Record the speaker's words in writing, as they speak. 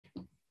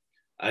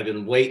I've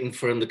been waiting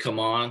for him to come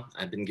on.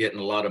 I've been getting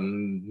a lot of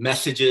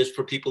messages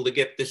for people to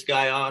get this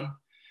guy on.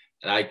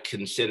 And I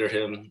consider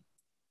him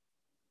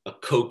a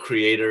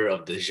co-creator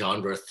of the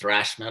genre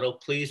thrash metal.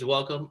 Please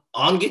welcome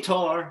on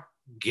guitar,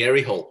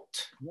 Gary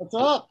Holt. What's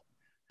up?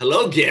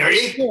 Hello,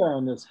 Gary. Here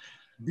on this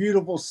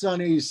beautiful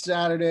sunny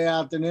Saturday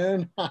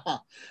afternoon.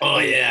 Oh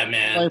yeah,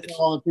 man. For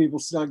all the people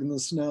stuck in the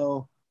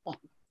snow.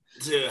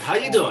 Dude, how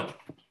you doing?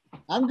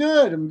 I'm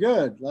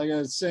good. Like I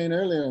was saying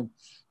earlier, I'm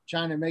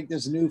trying to make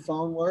this new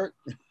phone work.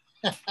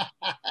 I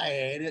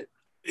hate it.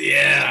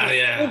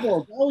 Yeah.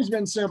 Simple. It's always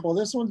been simple.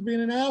 This one's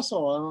being an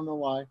asshole. I don't know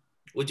why.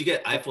 Would you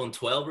get iPhone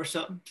 12 or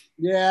something?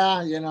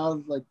 Yeah,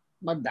 like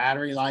my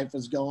battery life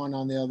was going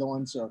on the other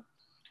one, so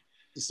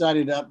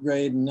decided to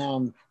upgrade, and now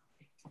I'm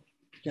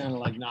kind of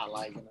like not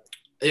liking it.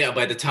 Yeah,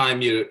 by the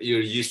time you're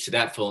used to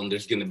that phone,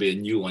 there's going to be a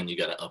new one you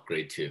got to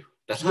upgrade to.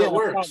 That's how it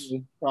works.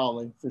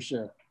 Probably, for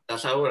sure.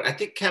 That's how it works. I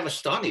think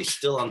Cavastani's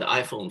still on the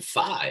iPhone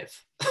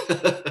 5.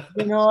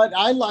 You know what?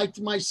 I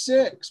liked my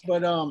 6,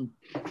 but the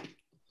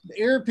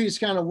earpiece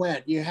kind of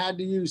went. You had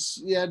to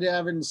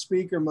have it in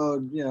speaker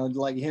mode, to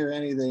like hear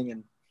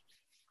anything,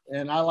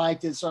 and I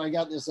liked it, so I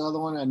got this other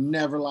one. I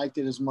never liked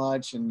it as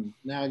much, and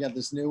now I got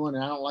this new one,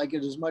 and I don't like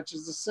it as much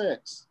as the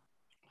 6.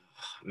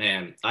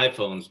 Man,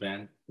 iPhones,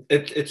 man.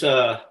 It's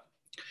a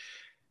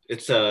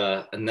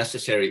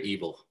necessary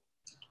evil.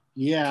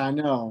 Yeah, I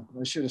know.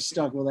 I should have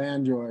stuck with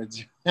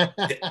Androids.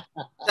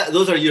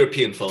 Those are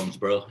European phones,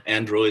 bro.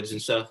 Androids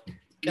and stuff.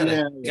 Gotta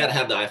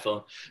have the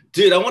iPhone.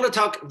 Dude, I want to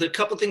talk, the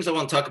couple things I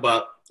want to talk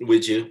about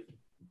with you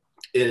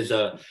is,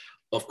 of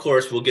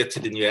course, we'll get to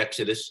the new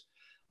Exodus,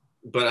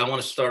 but I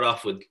want to start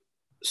off with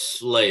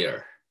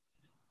Slayer,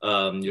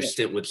 your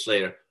stint with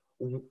Slayer.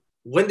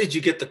 When did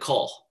you get the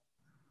call?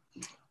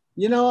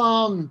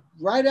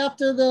 Right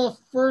after the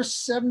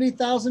first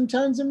 70,000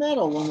 tons of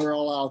metal, when we're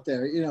all out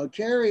there,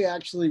 Carrie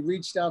actually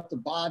reached out to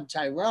Bob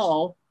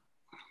Tyrell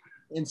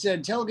and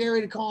said, tell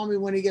Gary to call me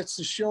when he gets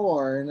to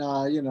shore. And,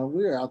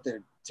 we were out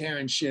there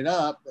tearing shit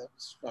up. That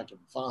was fucking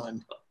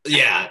fun.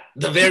 Yeah.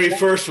 The very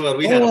first one,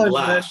 we had a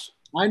blast.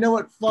 I know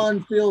what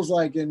fun feels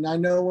like, and I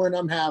know when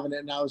I'm having it,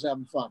 and I was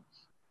having fun.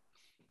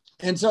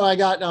 And so I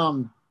got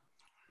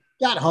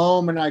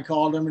home, and I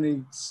called him, and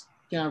he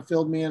kind of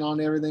filled me in on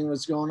everything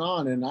that's going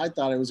on. And I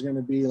thought it was going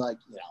to be like,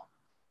 a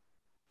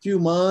few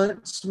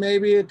months,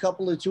 maybe a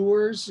couple of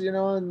tours,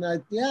 and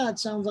it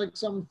sounds like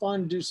something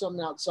fun, do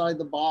something outside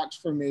the box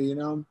for me,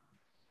 and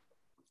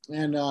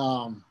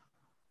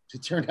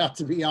it turned out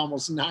to be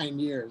almost 9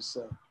 years.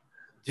 So,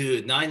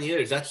 dude, 9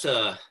 years, that's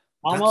a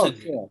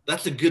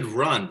good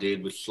run,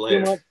 dude, with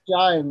Slayer. 2 months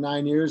shy of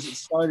 9 years. It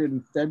started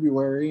in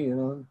February,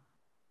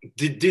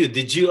 Did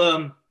you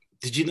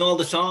know all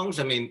the songs?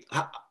 I mean,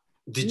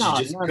 did you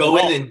just go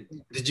in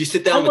and did you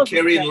sit down with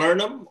Carrie and learn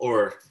them,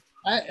 or?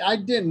 I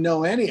didn't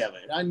know any of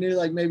it. I knew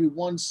like maybe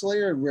one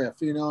Slayer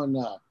riff, and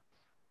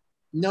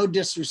no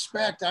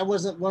disrespect, I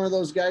wasn't one of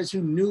those guys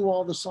who knew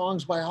all the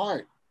songs by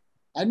heart.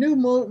 I knew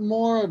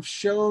more of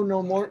Show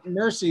No More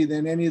Mercy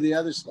than any of the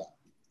other stuff,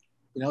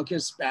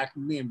 because back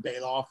with me and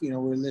Bailoff, we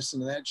were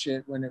listening to that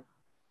shit when it,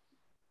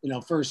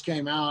 first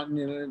came out,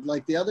 and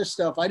like the other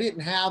stuff, I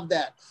didn't have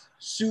that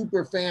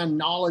super fan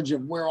knowledge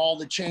of where all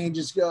the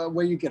changes go,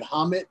 where you could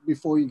hum it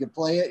before you could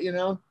play it,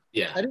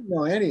 Yeah. I didn't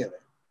know any of it.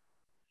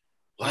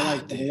 Wow, I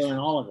had to learn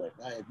all of it.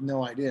 I had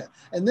no idea.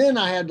 And then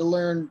I had to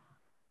learn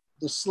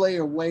the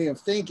Slayer way of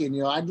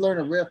thinking. I'd learn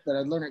a riff, but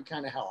I'd learn it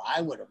kind of how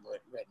I would have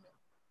written it.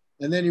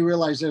 And then you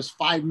realize there's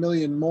 5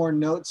 million more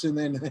notes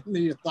than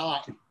you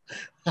thought.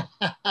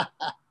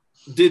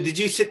 Did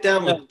you sit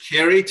down with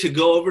Carrie to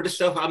go over the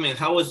stuff? I mean,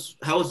 how was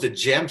the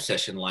jam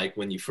session like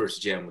when you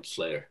first jammed with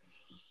Slayer?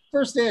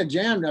 First day I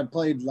jammed, I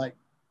played like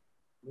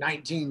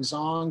 19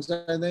 songs,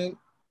 I think.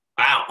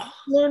 Wow.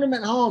 Learn them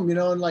at home,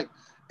 and like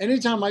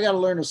anytime I got to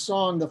learn a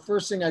song, the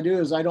first thing I do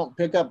is I don't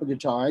pick up a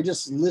guitar. I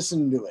just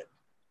listen to it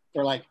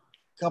for like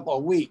a couple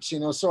of weeks,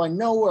 so I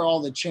know where all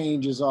the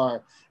changes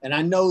are, and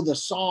I know the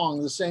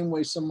song the same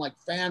way some like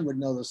fan would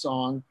know the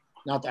song.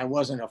 Not that I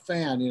wasn't a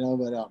fan,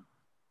 but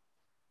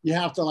you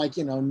have to like,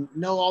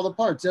 know all the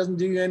parts. It doesn't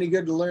do you any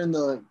good to learn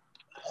a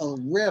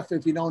riff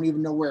if you don't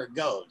even know where it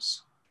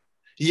goes.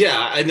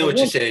 Yeah, I know what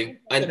you're saying.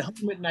 I'd hum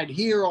it and I'd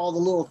hear all the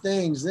little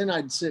things, then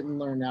I'd sit and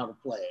learn how to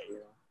play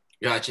it.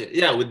 Gotcha.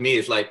 Yeah, with me,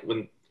 it's like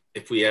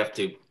if we have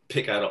to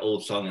pick out an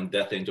old song in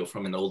Death Angel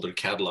from an older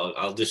catalog,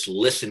 I'll just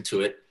listen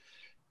to it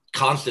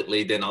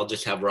constantly. Then I'll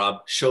just have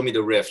Rob show me the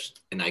riffs,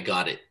 and I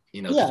got it.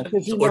 Yeah,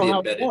 because you know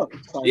how it works.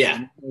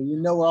 You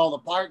know where all the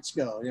parts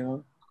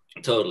go.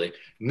 Totally.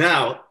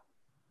 Now,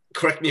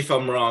 correct me if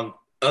I'm wrong.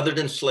 Other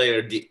than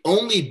Slayer, the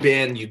only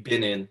band you've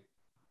been in,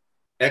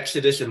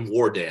 Exodus and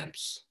War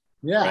Dance.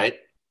 Yeah. Right.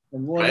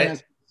 And War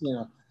Dance,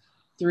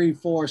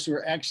 3/4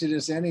 were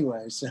Exodus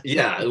anyway. So.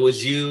 Yeah, it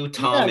was you,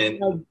 Tom,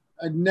 and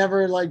I'd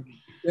never like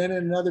been in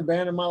another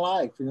band in my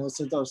life,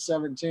 since I was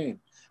 17,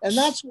 and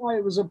that's why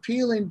it was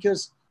appealing,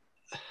 because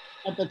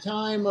at the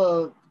time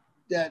of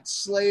that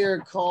Slayer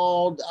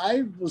called,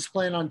 I was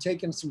planning on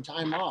taking some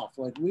time off.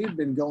 Like we'd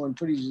been going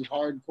pretty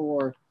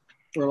hardcore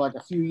for like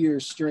a few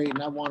years straight,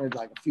 and I wanted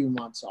like a few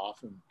months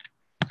off, and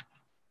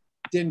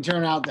didn't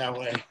turn out that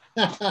way.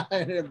 I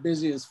ended up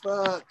busy as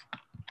fuck.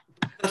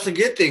 That's a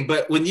good thing.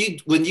 But when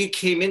you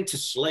came into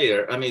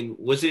Slayer, I mean,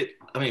 was it?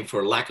 I mean,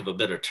 for lack of a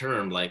better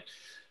term, like,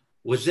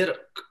 was it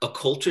a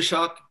culture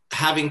shock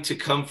having to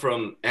come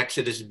from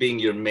Exodus being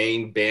your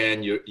main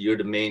band, you're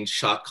the main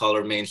shot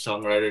caller, main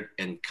songwriter,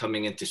 and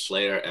coming into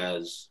Slayer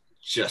as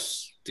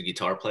just the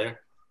guitar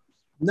player?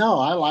 No,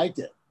 I liked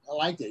it. I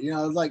liked it. You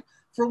know, like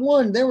for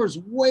one, there was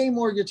way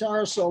more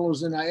guitar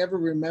solos than I ever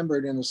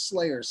remembered in a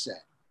Slayer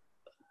set,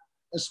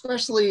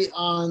 especially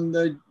on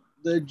the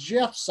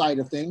Jeff side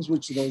of things,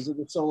 which those are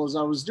the solos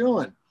I was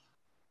doing.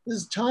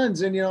 There's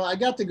tons, and you know, I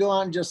got to go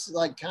out and just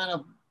like kind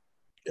of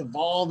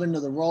evolve into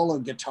the role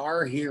of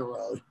guitar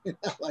hero, you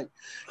know, like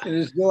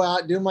and just go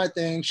out, do my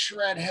thing,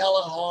 shred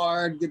hella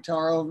hard,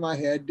 guitar over my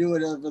head, do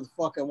whatever the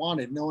fuck I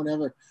wanted. No one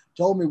ever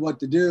told me what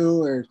to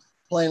do or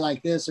play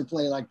like this or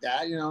play like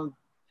that, you know.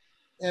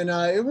 And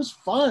it was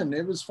fun.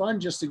 It was fun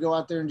just to go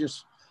out there and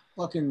just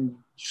fucking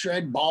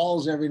shred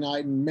balls every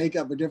night and make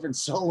up a different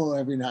solo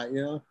every night,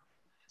 you know.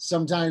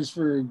 Sometimes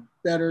for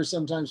better,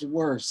 sometimes for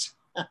worse.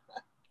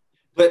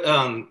 But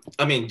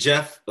I mean,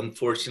 Jeff,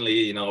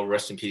 unfortunately, you know,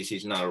 rest in peace,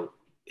 he's not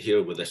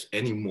here with us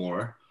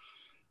anymore.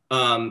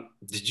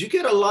 Did you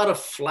get a lot of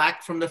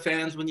flack from the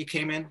fans when you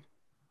came in?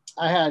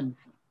 I had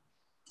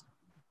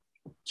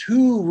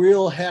 2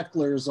 real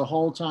hecklers the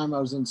whole time I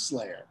was in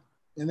Slayer.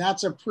 And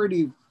that's a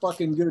pretty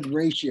fucking good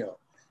ratio,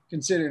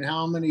 considering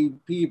how many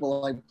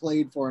people I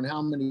played for and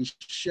how many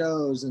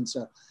shows and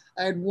stuff.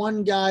 I had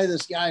one guy,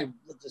 this guy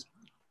with this,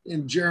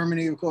 in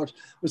Germany, of course,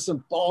 with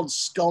some bald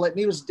skullet, and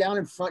he was down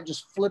in front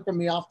just flipping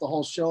me off the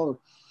whole show.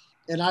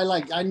 And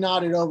I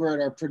nodded over at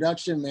our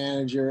production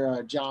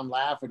manager, John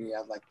Lafferty. I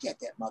was like, get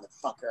that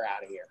motherfucker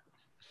out of here.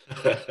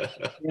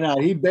 You know,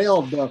 he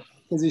bailed though,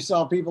 because he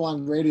saw people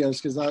on radios,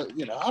 because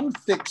I'm a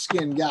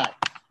thick-skinned guy.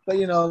 But,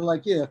 you know,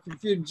 like, yeah,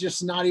 if you're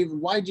just not even,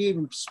 why'd you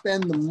even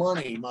spend the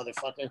money,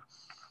 motherfucker?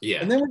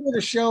 Yeah. And then we did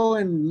a show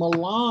in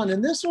Milan,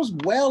 and this was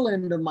well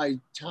into my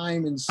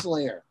time in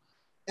Slayer.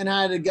 And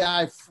I had a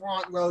guy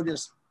front row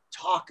just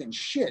talking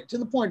shit to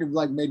the point of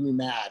like made me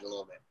mad a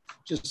little bit,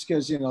 just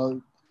because, you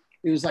know,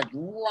 he was like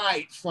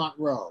right front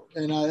row.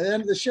 And at the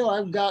end of the show,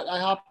 I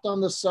hopped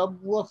on the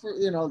subwoofer,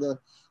 you know,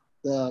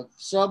 the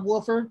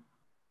subwoofer,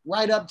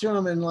 right up to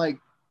him and like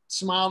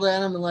smiled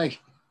at him and like,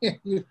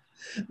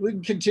 we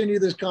can continue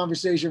this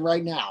conversation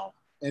right now.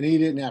 And he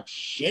didn't have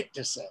shit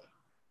to say.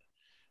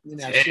 He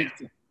didn't have shit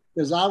to,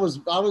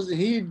 because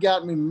he had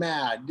got me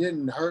mad.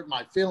 Didn't hurt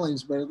my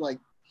feelings, but like,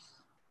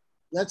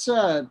 let's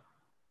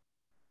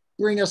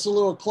bring us a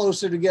little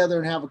closer together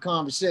and have a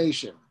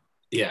conversation.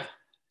 Yeah.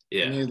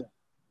 Yeah. Like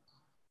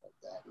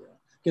that, you know,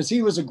 because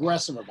he was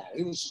aggressive about it.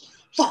 He was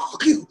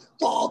fuck you,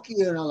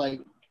 you know,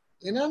 like,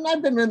 you know, and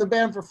I've been in the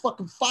band for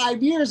fucking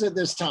 5 years at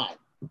this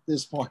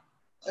point.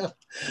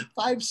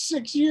 5,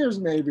 6 years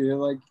maybe.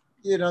 Like,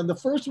 you know, the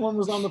first one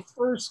was on the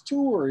first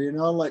tour, you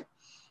know, like,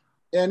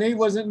 and he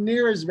wasn't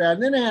near as bad.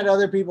 And then I had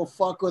other people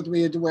fuck with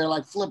me to where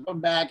like flip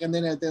them back, and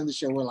then at the end of the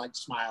show we're like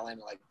smiling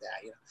like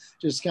that, you know,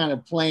 just kind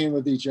of playing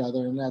with each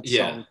other, and that's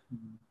all.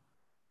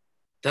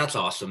 That's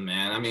awesome,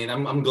 man. I mean,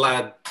 I'm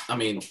glad. I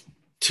mean,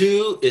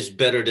 2 is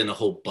better than a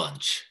whole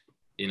bunch.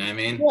 You know what I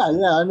mean?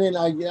 Yeah. I mean,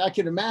 I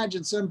can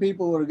imagine some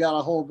people would have got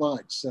a whole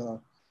bunch.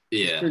 So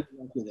yeah.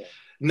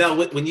 Now,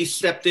 when you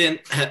stepped in,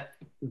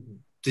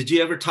 did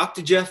you ever talk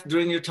to Jeff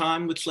during your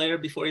time with Slayer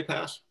before he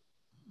passed?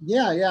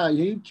 Yeah.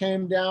 He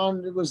came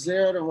down. It was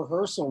there at a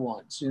rehearsal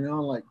once. You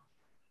know, like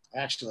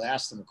actually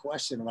asked him a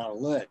question about a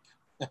lick,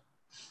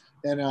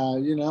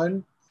 and you know,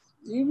 and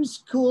he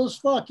was cool as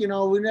fuck. You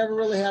know, we never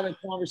really had a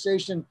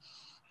conversation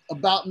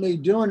about me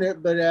doing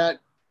it, but at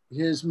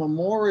his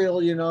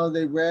memorial, you know,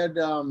 they read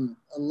a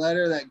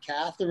letter that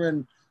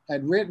Catherine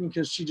had written,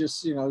 because she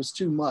just, you know, it was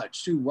too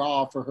much, too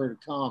raw for her to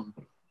come.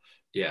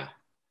 Yeah.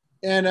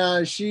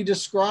 And she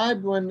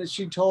described when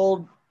she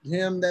told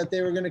him that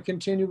they were going to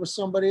continue with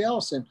somebody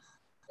else.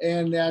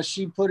 And as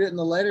she put it in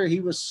the letter,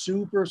 he was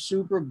super,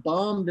 super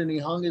bummed, and he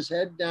hung his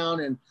head down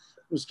and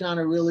was kind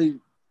of really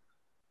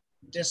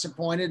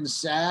disappointed and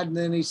sad. And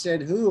then he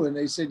said, who? And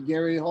they said,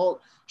 Gary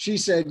Holt. She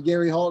said,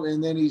 Gary Holt.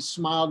 And then he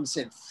smiled and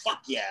said,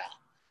 fuck yeah.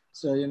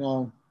 So, you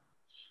know,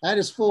 I had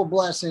his full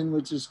blessing,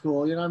 which is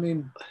cool. You know, I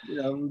mean,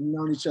 you know, we've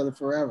known each other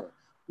forever.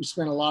 We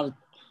spent a lot of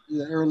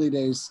the early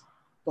days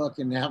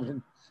fucking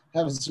having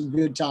some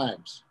good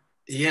times.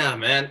 Yeah,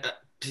 man.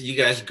 You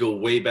guys go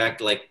way back,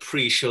 like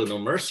pre-Show No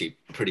Mercy,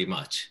 pretty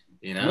much,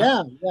 you know?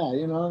 Yeah,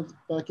 you know,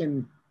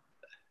 fucking,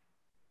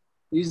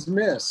 he's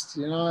missed,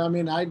 you know? I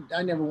mean, I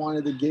never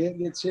wanted the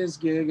gig. It's his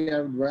gig.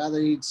 I would rather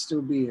he'd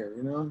still be here,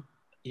 you know?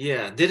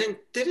 Yeah.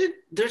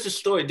 There's a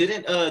story.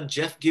 Didn't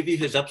Jeff give you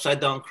his upside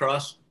down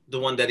cross, the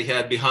one that he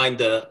had behind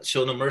the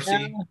Show No Mercy?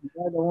 Yeah,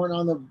 the one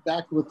on the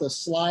back with the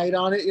slide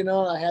on it, you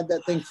know? I had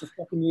that thing for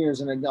fucking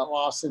years, and it got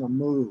lost in a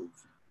move.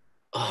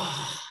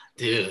 Oh,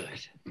 dude.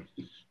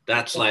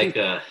 That's like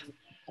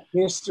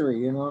history,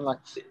 you know, like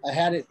I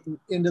had it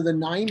into the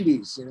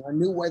 90s, you know, I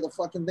knew where the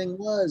fucking thing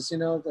was, you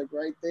know, like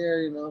right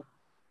there, you know.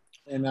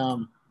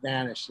 and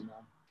vanished. You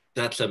know,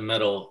 that's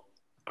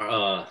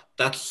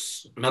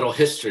metal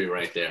history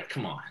right there.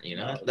 Come on, you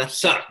know that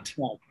sucked.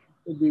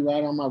 It'd be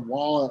right on my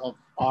wall,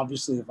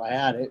 obviously, if I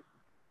had it.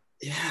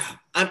 Yeah,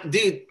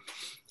 dude.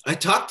 I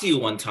talked to you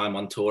one time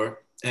on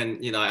tour,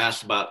 and you know, I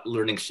asked about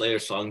learning Slayer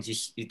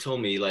songs. You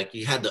told me like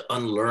you had to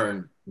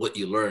unlearn what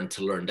you learned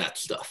to learn that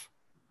stuff.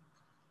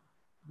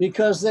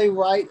 Because they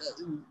write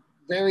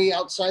very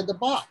outside the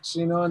box,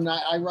 you know, and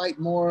I write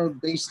more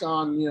based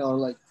on, you know,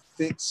 like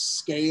fixed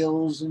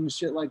scales and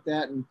shit like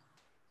that,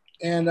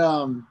 and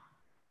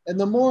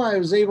the more I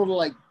was able to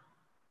like,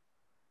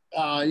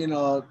 you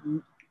know,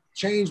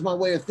 change my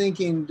way of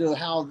thinking to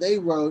how they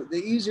wrote, the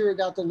easier it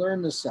got to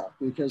learn this stuff.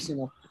 Because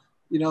you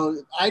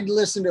know, I'd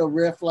listen to a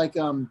riff like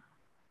the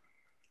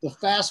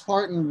fast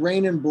part in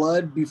Rain and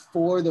Blood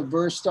before the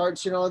verse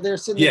starts. You know, they're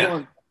sitting there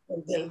going.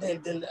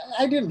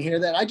 I didn't hear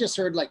that. I just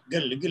heard like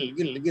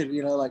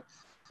you know, like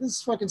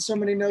there's fucking so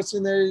many notes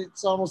in there.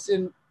 It's almost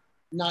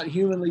not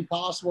humanly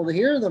possible to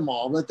hear them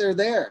all, but they're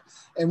there.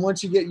 And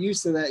once you get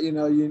used to that, you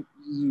know, you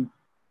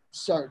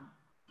start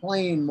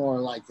playing more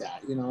like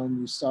that, you know, and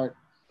you start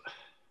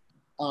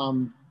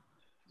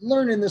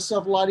learning this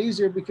stuff a lot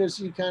easier because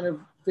you kind of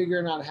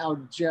figuring out how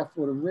Jeff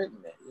would have written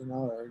it, you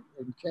know,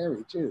 and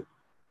Carrie too.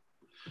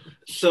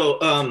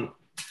 So,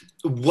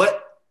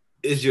 what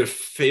is your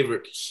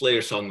favorite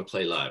Slayer song to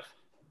play live?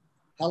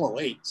 Hello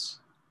Eights.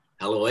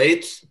 Hello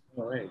Eights?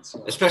 Hello Eights.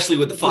 Yeah. Especially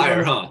with the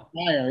fire, huh?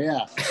 Fire,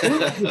 yeah.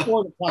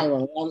 Before the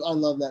pyro, I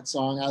love that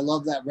song. I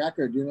love that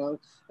record, you know.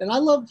 And I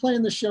love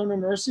playing the Show No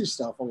Mercy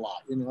stuff a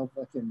lot, you know,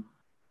 fucking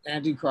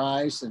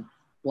Antichrist and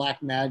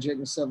Black Magic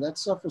and stuff. That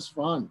stuff was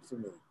fun for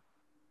me.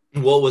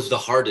 What was the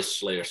hardest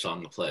Slayer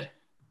song to play?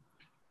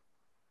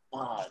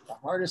 The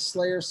hardest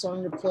Slayer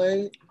song to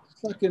play?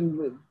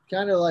 Fucking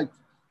kind of like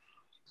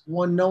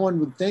one no one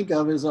would think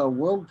of is a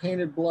World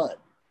Painted Blood.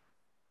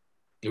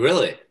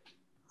 Really?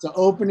 It's the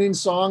opening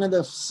song of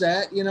the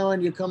set, you know,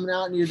 and you're coming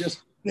out and you're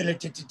just and then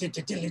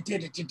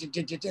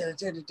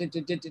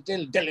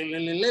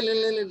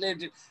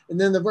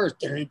the verse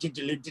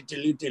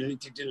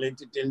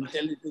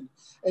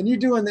and you're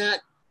doing that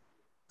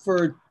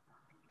for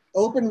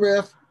open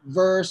riff,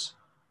 verse,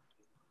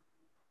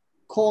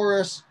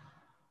 chorus,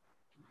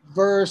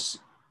 verse,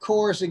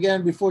 chorus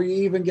again before you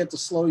even get to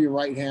slow your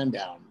right hand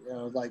down. You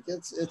know, like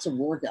it's a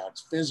workout.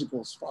 It's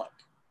physical as fuck.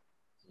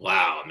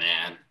 Wow,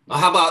 man.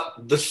 How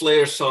about the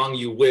Slayer song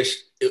you wish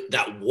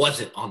that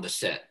wasn't on the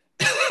set?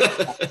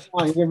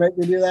 Oh, you gonna make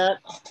me do that?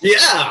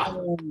 Yeah.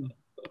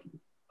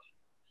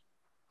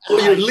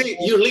 Well,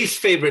 your least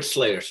favorite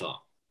Slayer song.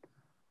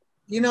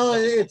 You know,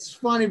 it's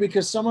funny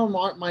because some of them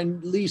aren't my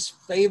least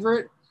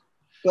favorite,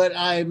 but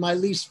my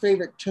least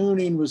favorite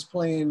tuning was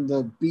playing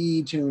the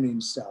B tuning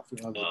stuff.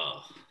 You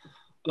know,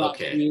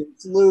 okay.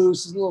 It's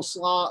loose, it's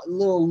a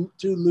little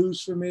too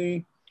loose for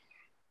me,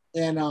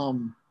 and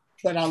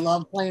but I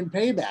love playing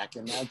Payback,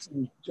 and that's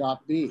in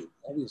drop B,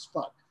 heavy as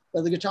fuck.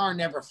 But the guitar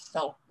never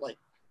felt like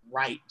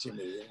right to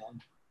me, you know?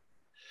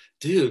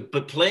 Dude,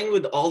 but playing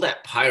with all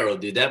that pyro,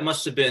 dude, that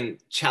must have been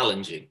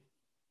challenging.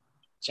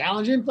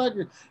 Challenging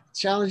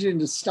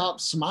to stop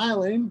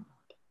smiling.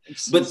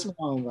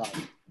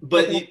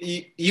 But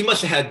you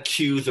must have had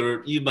cues,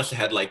 or you must have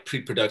had like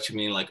pre-production,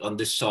 meaning like on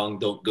this song,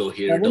 don't go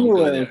here, don't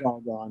go there. It was all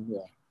gone,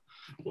 yeah.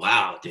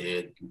 Wow,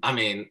 dude. I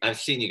mean, I've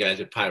seen you guys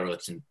with pyro.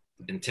 It's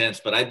intense,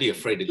 but I'd be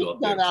afraid to go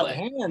up there and out play. Of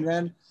hand,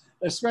 man.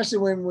 Especially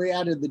when we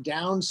added the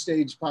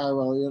downstage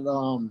pyro.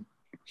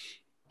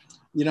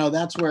 You know,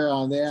 that's where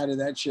they added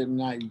that shit,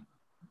 and I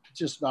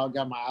just about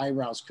got my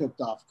eyebrows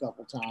cooked off a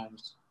couple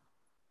times.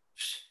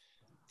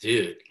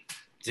 Dude,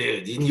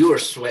 you were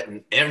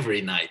sweating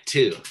every night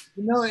too.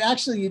 You know,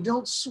 actually, you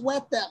don't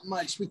sweat that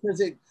much because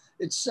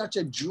it's such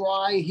a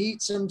dry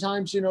heat.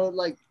 Sometimes, you know,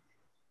 like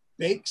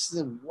bakes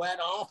the wet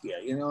off you.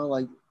 You know,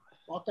 like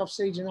walk off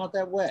stage, you're not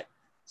that wet.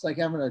 It's like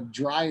having a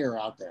dryer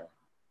out there.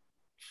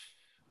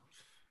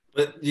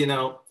 But you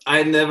know,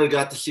 I never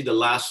got to see the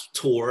last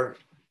tour,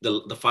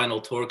 the final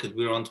tour, because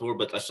we were on tour.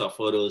 But I saw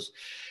photos.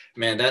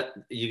 Man, that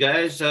you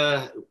guys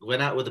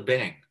went out with a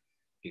bang.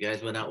 You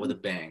guys went out with a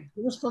bang.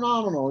 It was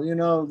phenomenal. You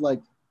know,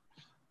 like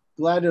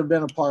glad to have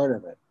been a part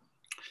of it.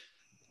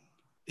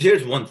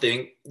 Here's one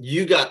thing: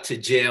 you got to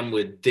jam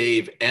with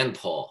Dave and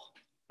Paul.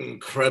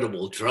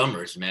 Incredible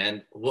drummers,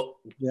 man. Well,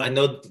 yeah. I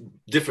know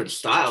different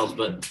styles,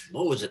 but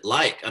what was it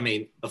like? I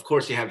mean, of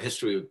course you have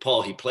history with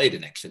Paul. He played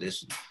in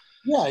Exodus.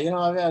 Yeah, you know,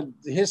 I've had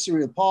the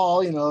history with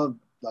Paul, you know,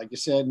 like you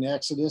said, in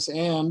Exodus,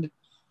 and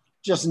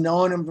just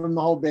knowing him from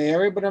the whole Bay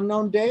Area, but I've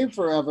known Dave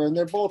forever, and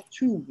they're both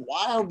two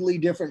wildly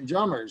different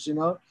drummers, you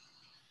know.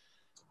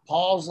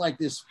 Paul's like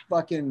this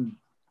fucking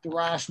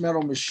thrash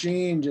metal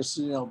machine, just,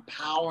 you know,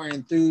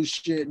 powering through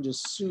shit and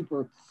just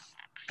super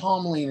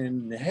pummeling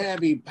and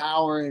heavy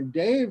power, and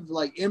Dave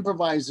like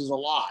improvises a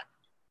lot,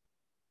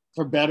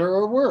 for better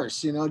or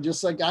worse, you know,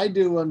 just like I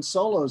do on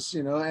solos,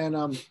 you know.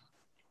 And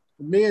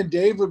me and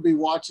Dave would be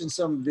watching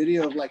some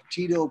video of like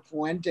Tito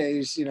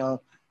Puente's, you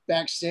know,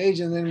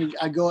 backstage, and then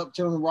I go up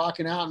to him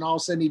rocking out, and all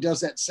of a sudden he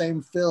does that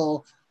same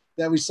fill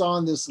that we saw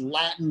in this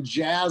Latin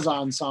jazz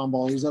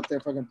ensemble. He's up there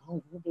fucking,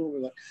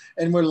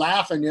 and we're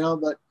laughing, you know,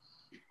 but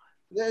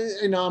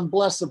you know, I'm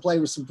blessed to play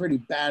with some pretty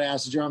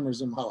badass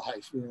drummers in my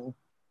life, you know.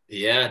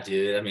 Yeah,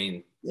 dude. I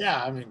mean,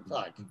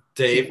 fuck.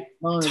 Dave,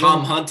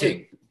 Tom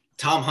Hunting.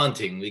 Tom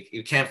Hunting.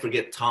 You can't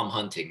forget Tom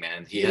Hunting,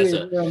 man. He has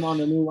him on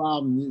the new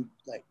album.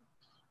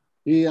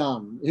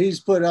 He's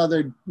put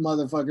other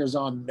motherfuckers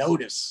on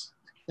notice.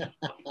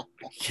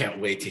 Can't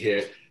wait to hear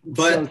it.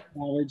 But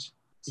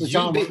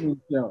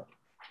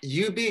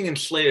you being in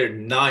Slayer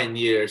 9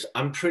 years,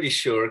 I'm pretty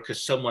sure,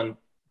 because someone,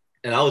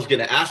 and I was going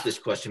to ask this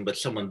question, but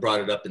someone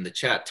brought it up in the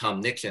chat,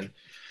 Tom Nixon.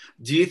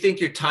 Do you think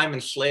your time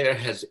in Slayer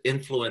has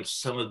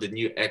influenced some of the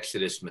new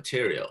Exodus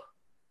material?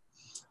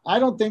 I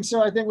don't think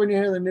so. I think when you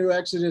hear the new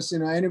Exodus, you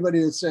know,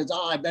 anybody that says,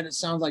 "Oh, I bet it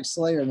sounds like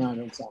Slayer," no, it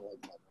don't sound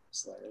like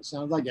Slayer. It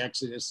sounds like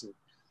Exodus.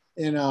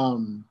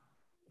 And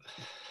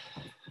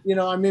you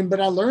know, I mean,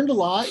 but I learned a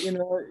lot. You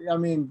know, I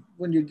mean,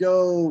 when you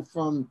go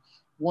from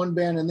one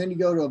band and then you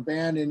go to a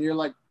band, and you're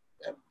like,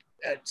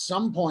 at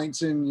some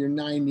points in your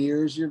 9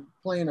 years, you're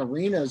playing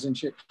arenas and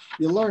shit.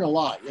 You learn a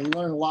lot. You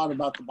learn a lot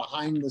about the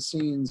behind the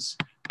scenes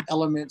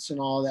elements and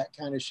all that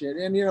kind of shit.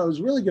 And you know, it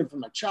was really good for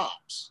my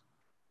chops.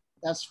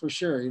 That's for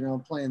sure, you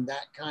know, playing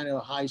that kind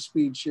of high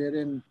speed shit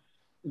and,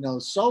 you know,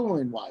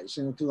 soloing wise,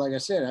 you know, because like I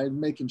said, I'm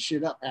making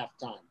shit up half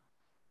the time.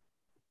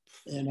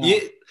 And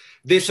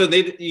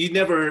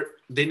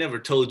they never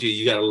told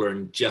you got to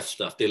learn Jeff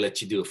stuff. They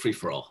let you do a free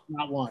for all.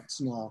 Not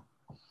once, no.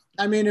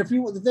 I mean, if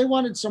they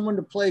wanted someone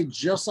to play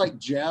just like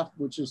Jeff,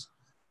 which is,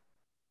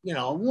 you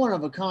know, one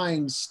of a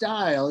kind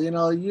style, you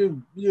know,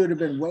 you would have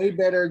been way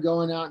better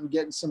going out and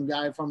getting some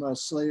guy from a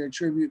Slayer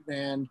tribute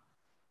band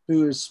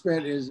who has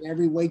spent his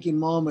every waking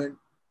moment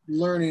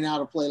learning how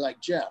to play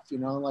like Jeff, you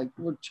know, like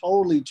we're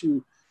totally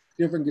two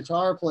different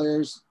guitar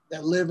players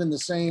that live in the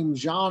same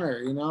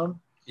genre, you know?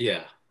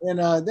 Yeah.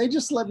 And they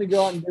just let me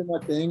go out and do my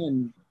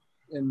thing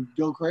and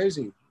go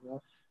crazy, you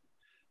know?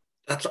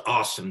 That's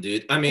awesome,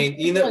 dude. I mean,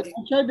 you know, I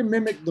tried to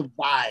mimic the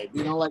vibe,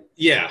 you know, like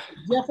yeah,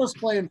 Jeff was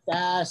playing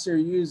fast or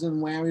using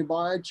whammy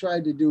bar. I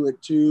tried to do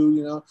it too,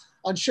 you know.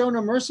 On Show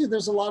No Mercy,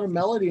 there's a lot of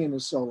melody in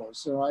his solos,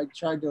 so I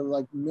tried to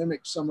like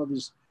mimic some of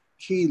his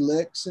key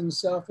licks and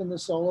stuff in the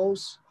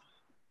solos.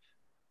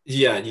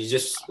 Yeah, you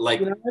just like,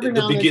 you know,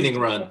 the beginning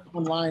run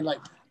online, like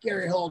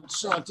Gary Holt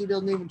sucked. He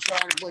doesn't even try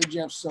to play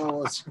Jeff's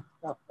solos.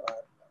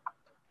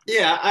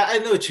 Yeah, I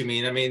know what you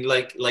mean. I mean,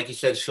 like you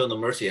said, Show No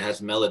Mercy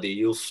has melody.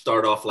 You'll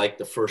start off like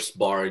the first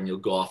bar and you'll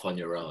go off on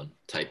your own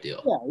type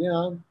deal. Yeah, you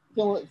know,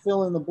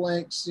 fill in the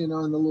blanks, you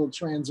know, in the little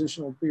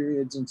transitional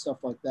periods and stuff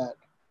like that.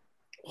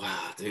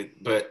 Wow, dude.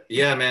 But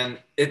yeah, man,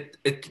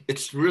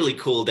 it's really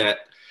cool that,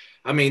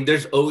 I mean,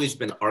 there's always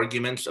been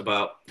arguments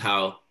about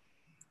how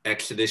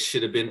Exodus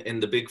should have been in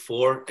the Big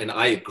Four, and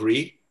I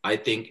agree. I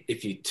think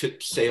if you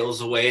took sales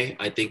away,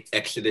 I think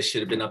Exodus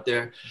should have been up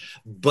there.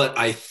 But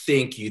I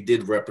think you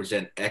did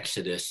represent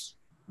Exodus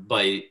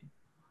by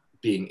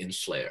being in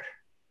Slayer.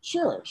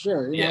 Sure.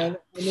 You know,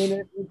 I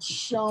mean, it's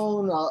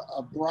shown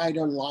a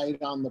brighter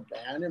light on the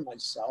band and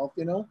myself,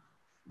 you know,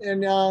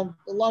 and a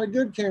lot of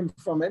good came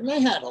from it. And I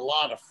had a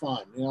lot of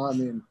fun, you know, I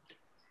mean,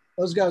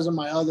 those guys are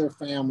my other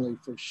family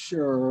for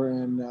sure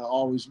and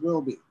always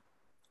will be.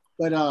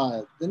 But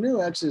the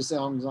new Exodus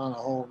album's on a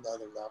whole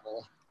nother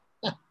level.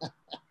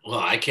 Well,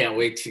 I can't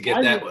wait to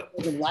get that one.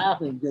 I'm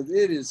laughing because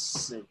it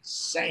is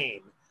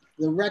insane.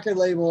 The record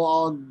label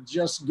all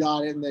just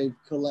got it, and they've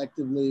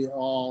collectively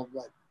all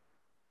like,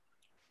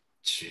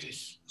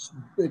 jeez,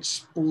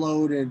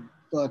 exploded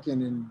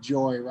fucking in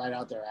joy right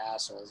out their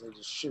assholes. They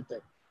just shit their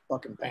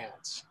fucking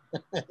pants.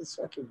 It's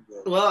fucking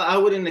good. Well, I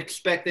wouldn't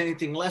expect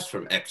anything less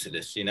from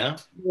Exodus, you know?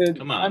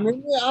 Come on. I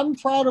mean, yeah, I'm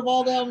proud of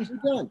all the albums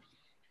we've done.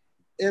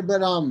 Yeah,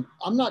 but I'm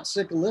not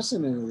sick of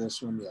listening to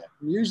this one yet.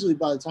 Usually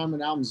by the time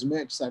an album's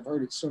mixed, I've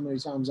heard it so many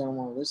times I don't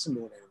want to listen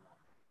to it anymore.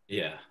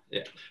 Yeah.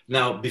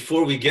 Now,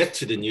 before we get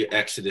to the new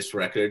Exodus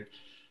record,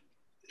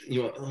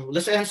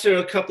 let's check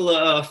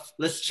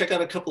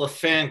out a couple of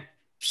fan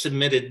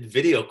submitted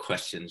video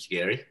questions,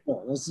 Gary. Yeah,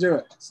 let's do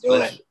it.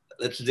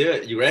 Let's do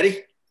it. You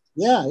ready?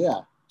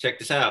 Yeah. Check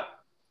this out.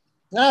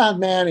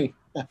 Manny.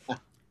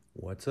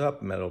 What's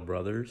up, Metal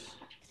Brothers?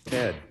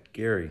 Ted,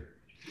 Gary.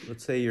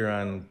 Let's say you're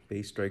on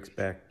Bass Strikes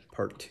Back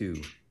Part 2.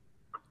 You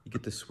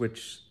get to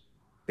switch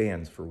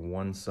bands for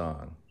one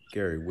song.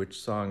 Gary, which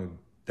song of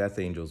Death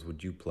Angels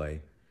would you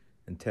play?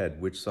 And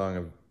Ted, which song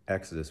of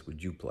Exodus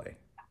would you play?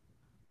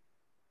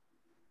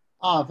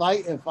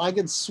 If I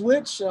could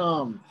switch,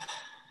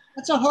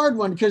 that's a hard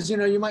one because you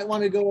know you might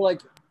want to go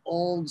like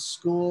old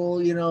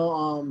school, you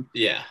know.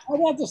 Yeah.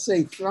 I'd have to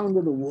say "Thrown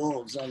to the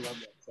Wolves." I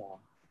love that song.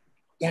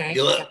 It's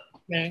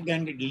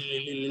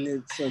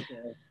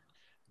okay.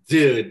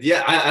 Dude,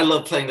 yeah, I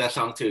love playing that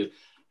song too.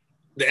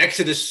 The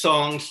Exodus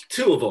songs,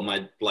 2 of them,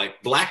 I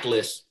like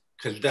Blacklist,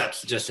 because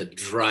that's just a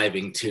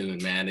driving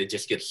tune, man. It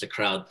just gets the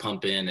crowd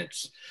pumping.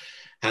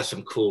 Has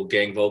some cool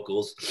gang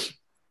vocals.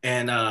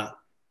 And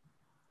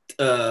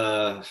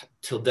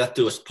Till Death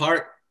Do Us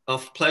Part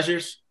of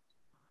Pleasures.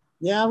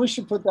 Yeah, we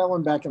should put that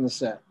one back in the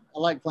set. I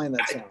like playing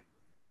that song.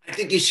 I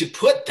think you should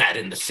put that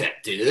in the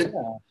set, dude.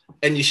 Yeah.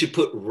 And you should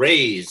put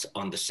Raise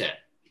on the set.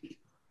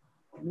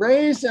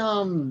 Raise, I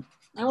don't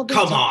think.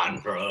 Come on,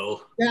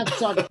 bro. We have to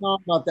talk to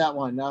Tom about that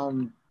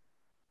one.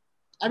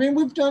 I mean,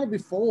 we've done it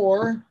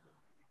before.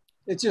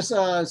 It's just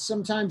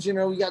sometimes, you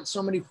know, we got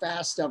so many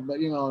fast stuff, but,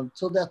 you know,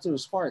 Till Death Do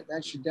Us Part,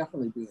 that should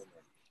definitely be in there.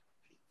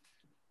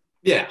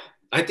 Yeah,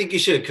 I think you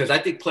should, because I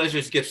think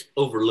Pleasures gets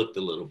overlooked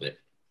a little bit.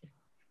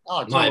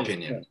 Oh, my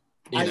opinion.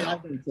 I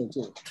think so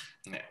too.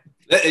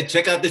 Yeah.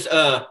 Check out this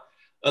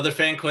other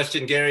fan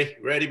question, Gary.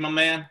 Ready, my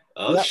man?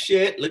 Oh, yep.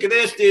 Shit. Look at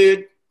this,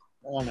 dude.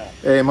 Oh, no.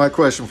 Hey, my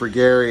question for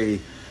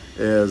Gary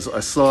is,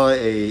 I saw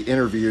a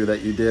interview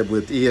that you did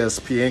with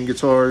ESPN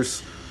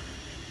Guitars,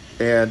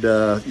 and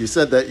you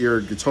said that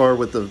your guitar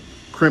with the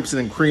Crimson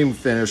and Cream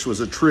finish was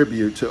a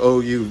tribute to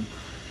OU,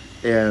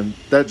 and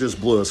that just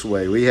blew us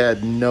away. We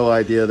had no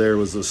idea there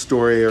was a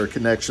story or a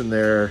connection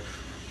there.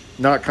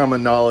 Not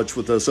common knowledge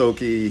with us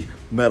Okie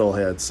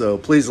metalheads, so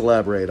please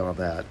elaborate on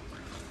that.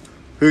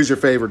 Who's your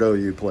favorite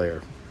OU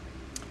player?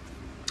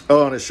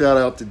 Oh, and a shout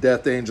out to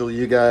Death Angel.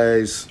 You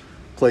guys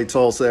play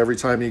Tulsa every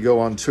time you go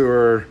on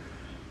tour,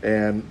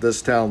 and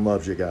this town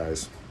loves you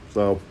guys.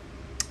 So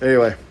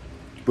anyway,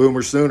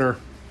 Boomer Sooner.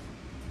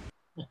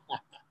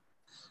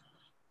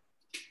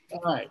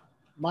 All right.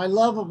 My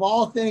love of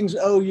all things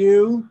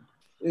OU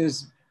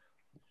is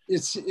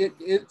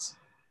it's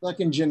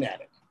fucking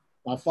genetic.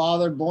 My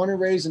father, born and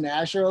raised in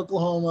Asher,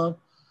 Oklahoma.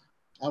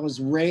 I was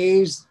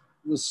raised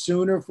with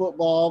Sooner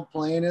football,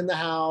 playing in the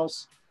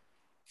house.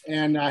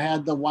 And I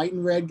had the white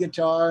and red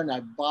guitar, and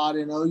I bought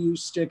an OU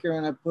sticker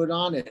and I put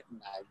on it,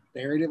 and I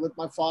buried it with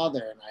my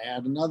father, and I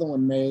had another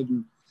one made.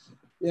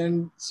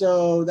 And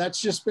so that's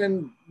just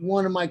been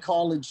one of my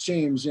college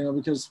teams, you know,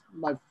 because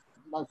my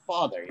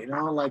father, you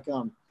know, like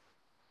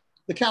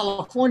the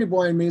California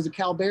boy in me is a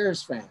Cal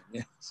Bears fan.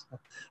 Yes.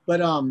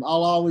 But I'll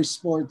always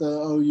sport the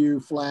OU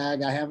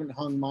flag. I haven't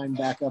hung mine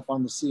back up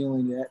on the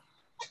ceiling yet.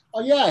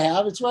 Oh, yeah, I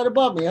have. It's right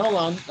above me. Hold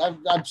on.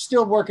 I'm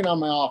still working on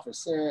my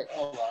office. There,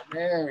 hold on.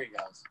 There he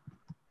goes.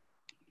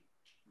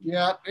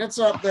 Yeah, it's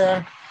up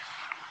there.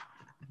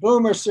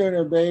 Boomer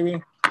Sooner,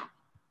 baby.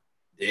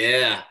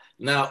 Yeah.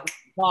 Now,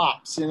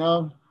 Pops, you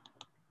know.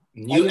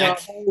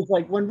 It was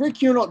like when Rick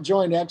Hunolt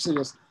joined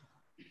Exodus,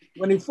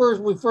 when we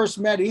first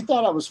met, he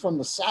thought I was from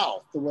the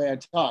South, the way I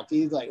talked.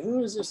 He's like,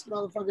 who is this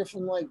motherfucker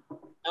from like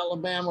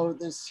Alabama with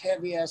this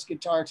heavy ass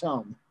guitar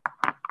tone?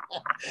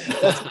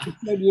 That's what he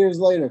said years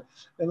later.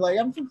 And like,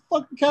 I'm from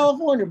fucking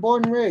California,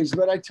 born and raised,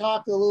 but I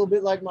talked a little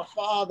bit like my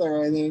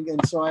father, I think.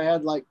 And so I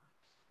had like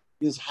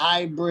this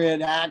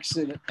hybrid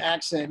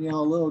accent, you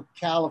know, a little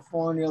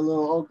California, a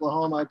little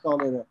Oklahoma. I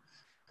called it a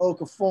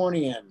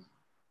Okafornian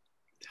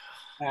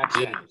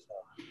accent.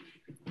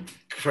 Yeah.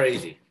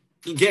 Crazy.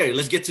 Gary,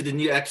 let's get to the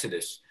new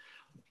Exodus.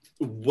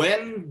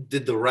 When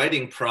did the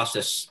writing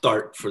process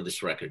start for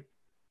this record?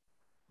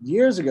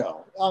 Years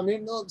ago. I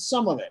mean,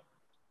 some of it.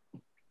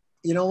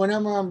 You know,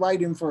 whenever I'm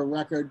writing for a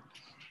record,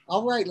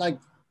 I'll write like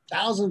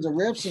thousands of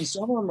riffs, and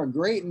some of them are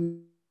great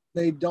and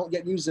they don't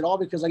get used at all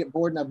because I get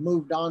bored and I've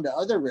moved on to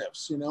other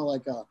riffs, you know,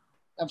 like I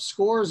have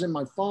scores in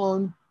my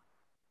phone.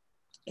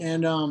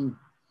 And,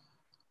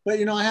 but,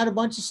 you know, I had a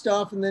bunch of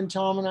stuff, and then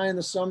Tom and I in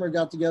the summer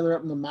got together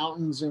up in the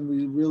mountains and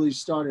we really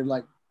started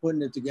like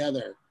putting it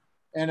together.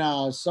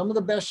 And some of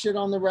the best shit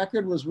on the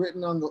record was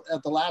written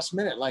at the last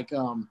minute. Like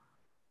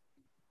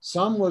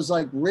some was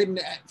like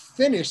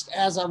finished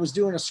as I was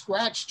doing a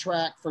scratch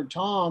track for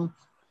Tom.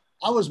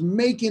 I was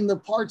making the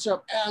parts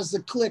up as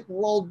the click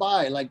rolled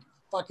by, like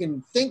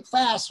fucking think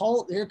fast,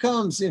 Holt, here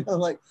comes, you know,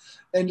 like,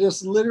 and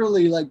just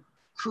literally like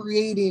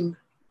creating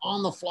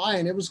on the fly.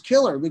 And it was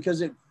killer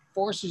because it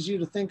forces you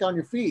to think on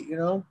your feet, you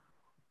know,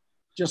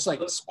 just like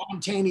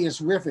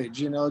spontaneous riffage,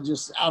 you know,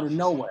 just out of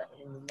nowhere.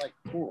 And like,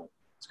 cool.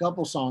 It's a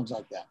couple songs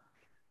like that.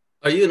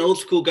 Are you an old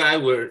school guy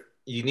where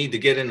you need to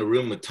get in a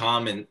room with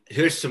Tom and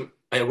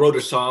I wrote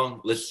a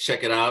song, let's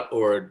check it out?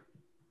 Or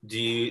do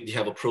you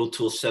have a Pro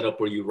Tools setup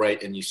where you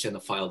write and you send a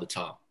file to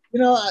Tom? You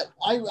know,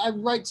 I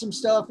write some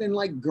stuff in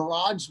like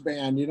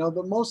GarageBand, you know,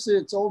 but mostly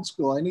it's old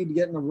school. I need to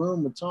get in a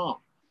room with Tom.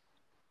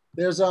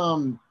 There's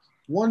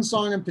one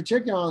song in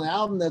particular on the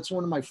album that's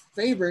one of my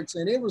favorites,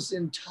 and it was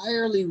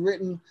entirely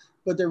written,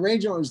 but the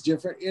arrangement was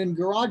different in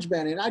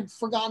GarageBand, and I'd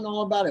forgotten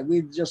all about it.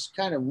 We just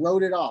kind of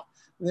wrote it off.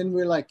 And then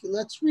we're like,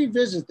 let's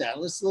revisit that.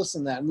 Let's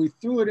listen to that. And we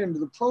threw it into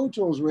the Pro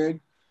Tools rig.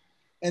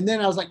 And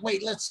then I was like,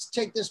 wait, let's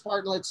take this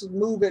part and let's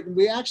move it. And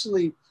we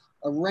actually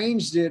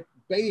arranged it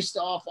based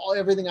off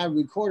everything I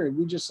recorded.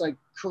 We just like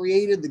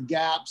created the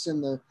gaps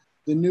and the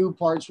new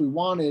parts we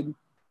wanted.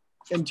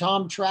 And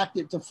Tom tracked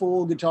it to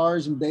full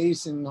guitars and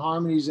bass and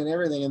harmonies and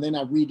everything. And then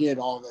I redid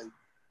all the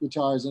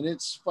guitars. And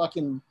it's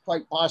fucking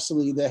quite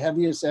possibly the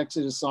heaviest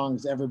Exodus song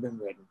that's ever been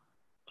written.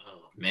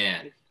 Oh,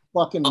 man. It's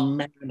fucking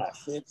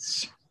mammoth.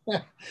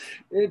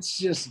 It's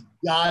just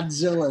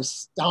Godzilla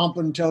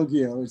stomping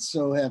Tokyo. It's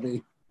so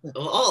heavy.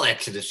 Well, all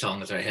Exodus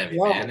songs are heavy,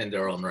 man, in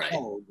their own right.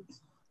 Oh,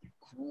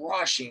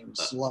 crushing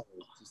slow.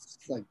 It's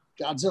like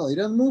Godzilla. He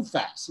doesn't move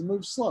fast. He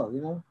moves slow, you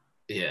know?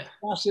 Yeah.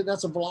 Gosh,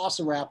 that's a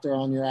velociraptor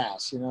on your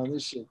ass. You know,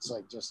 this shit's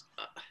like just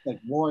like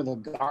War of the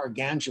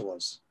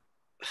Gargantuas.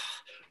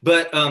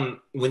 But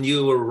when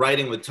you were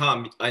writing with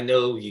Tom, I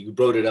know you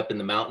wrote it up in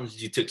the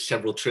mountains. You took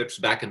several trips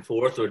back and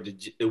forth, or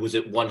was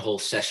it one whole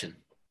session?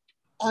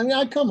 I mean,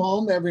 I come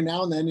home every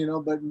now and then, you know,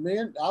 but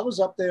man, I was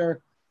up there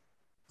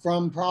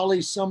from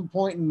probably some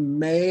point in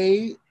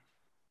May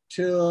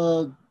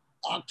to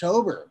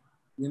October.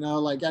 You know,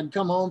 like I'd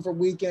come home for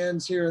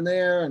weekends here and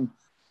there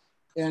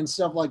and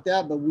stuff like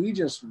that. But we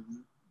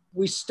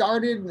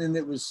started and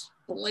it was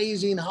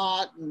blazing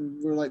hot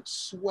and we're like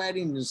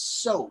sweating and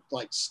soaked,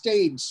 like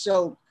stayed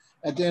soaked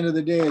at the end of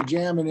the day of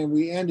jamming, and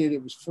we ended,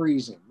 it was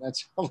freezing.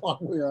 That's how long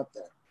we were up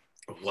there.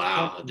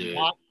 Wow, dude.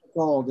 Hot and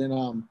cold.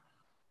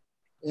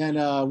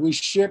 And we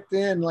shipped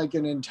in like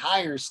an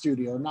entire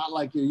studio, not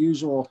like your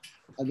usual.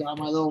 I got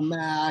my little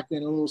Mac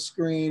and a little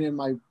screen and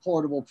my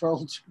portable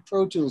Pro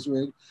Tools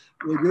rig.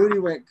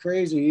 Lagudi went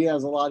crazy. He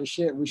has a lot of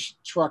shit. We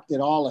trucked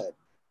it all in.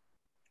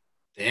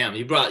 Damn,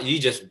 you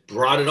just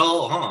brought it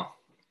all, huh?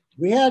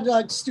 We had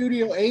like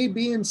studio A,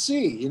 B, and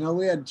C. You know,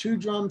 we had 2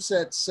 drum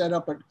sets set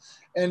up.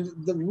 And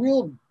the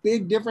real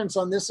big difference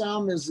on this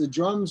album is the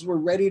drums were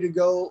ready to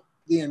go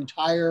the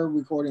entire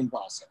recording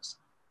process.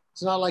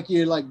 It's not like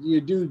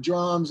you do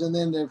drums and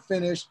then they're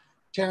finished,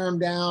 tear them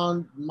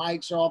down,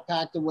 mics are all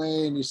packed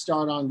away, and you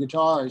start on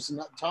guitars.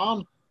 And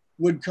Tom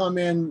would come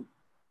in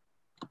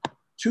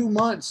 2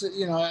 months,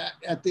 you know,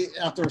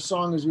 after a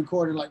song is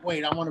recorded, like,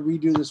 wait, I want to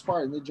redo this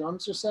part. And the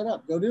drums are set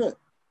up, go do it.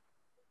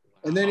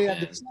 And then he had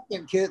the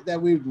second kit that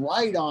we'd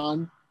write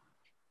on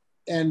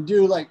and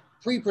do like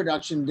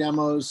pre-production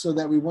demos so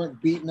that we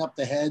weren't beating up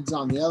the heads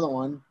on the other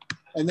one.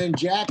 And then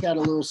Jack had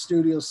a little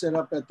studio set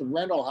up at the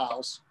rental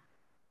house.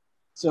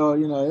 So,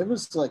 you know, it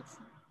was like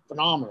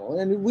phenomenal.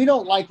 And we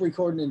don't like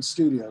recording in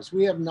studios.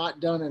 We have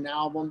not done an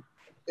album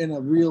in a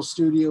real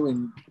studio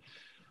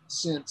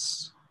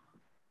since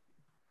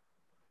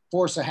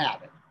Force of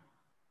Habit.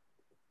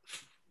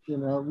 You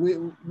know,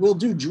 we'll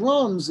do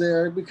drums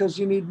there because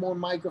you need more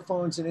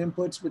microphones and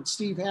inputs, but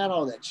Steve had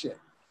all that shit.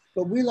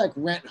 But we like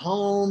rent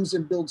homes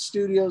and build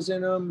studios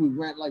in them. We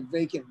rent like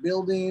vacant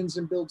buildings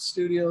and build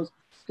studios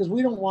because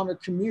we don't want to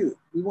commute.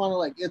 We want to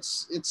like,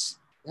 it's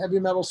heavy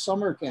metal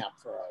summer camp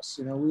for us.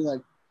 You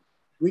know,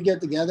 we get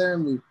together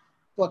and we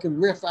fucking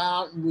riff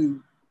out,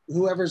 and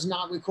whoever's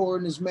not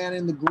recording is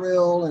manning the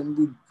grill, and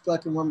we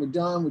fucking, when we're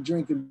done, we're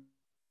drinking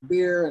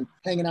beer and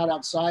hanging out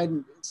outside,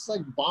 and it's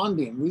like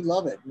bonding. We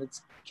love it, and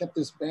it's kept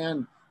this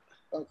band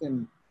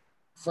fucking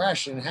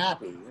fresh and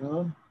happy, you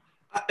know.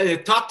 I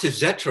talked to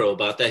Zetro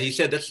about that. He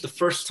said that's the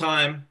first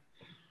time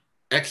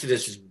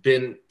Exodus has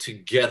been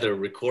together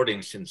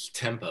recording since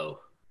Tempo,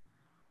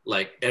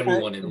 like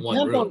everyone in one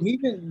Tempo,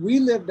 room. We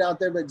lived out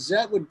there, but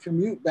Zet would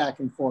commute back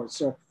and forth.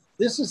 So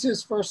this is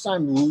his first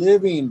time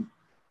living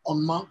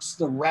amongst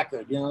the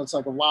record. You know, it's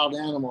like a wild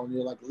animal, and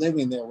you're like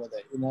living there with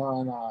it, you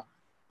know. And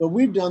but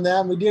we've done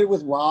that, and we did it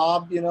with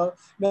Rob, you know.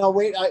 No,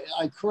 wait,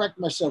 I correct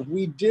myself.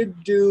 We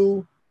did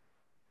do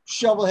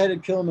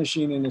Shovel-Headed Kill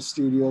Machine in the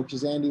studio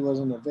because Andy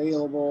wasn't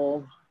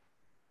available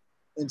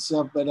and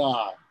stuff. But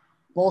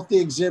both the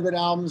Exhibit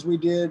albums we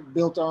did,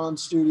 built our own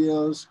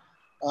studios.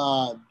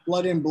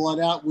 Blood In, Blood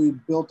Out, we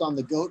built on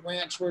the Goat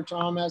Ranch where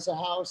Tom has a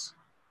house.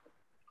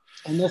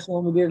 And this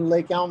one we did in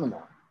Lake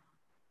Almanor.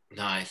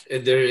 Nice. Are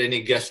there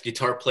any guest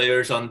guitar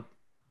players on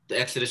the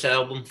Exodus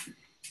album?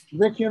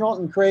 Rick Hunolt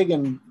and Craig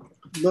and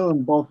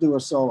Loon both do a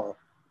solo.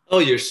 Oh,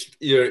 your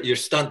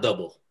stunt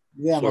double.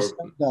 Yeah, my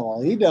stunt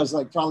double. He does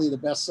like probably the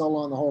best solo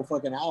on the whole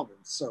fucking album.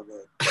 It's so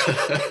good.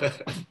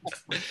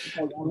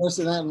 I'm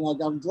listening to that and like,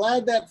 I'm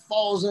glad that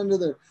falls into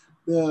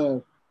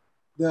the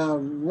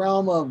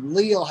realm of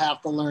Lee'll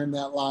have to learn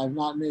that live,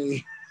 not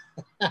me.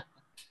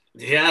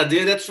 Yeah,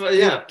 dude, that's what.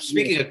 Yeah,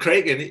 speaking of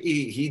Craig, and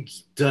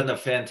he's done a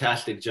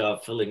fantastic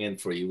job filling in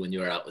for you when you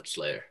were out with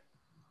Slayer.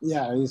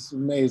 Yeah, he's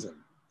amazing.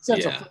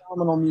 Such a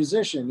phenomenal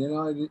musician, you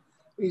know.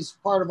 He's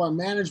part of our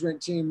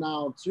management team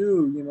now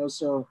too, you know.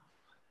 So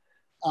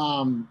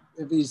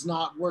if he's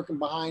not working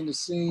behind the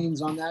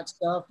scenes on that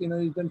stuff, you know,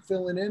 he's been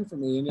filling in for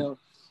me. You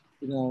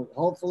know,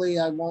 hopefully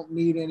I won't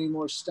need any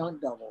more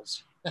stunt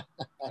doubles.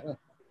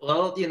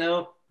 Well, you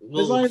know,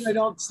 as long as I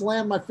don't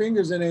slam my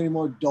fingers in any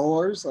more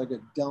doors like a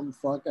dumb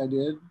fuck I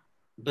did.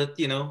 But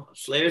you know,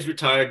 Slayer's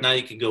retired now.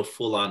 You can go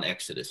full on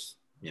Exodus.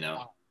 You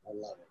know, I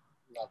love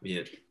it. Love it.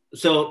 Yeah.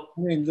 So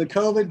I mean, the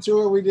COVID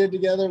tour we did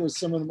together was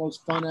some of the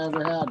most fun I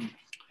ever had.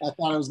 I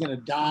thought I was going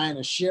to die in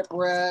a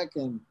shipwreck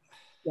and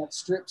got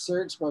strip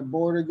searched by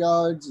border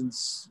guards in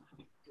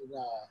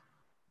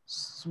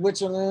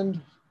Switzerland.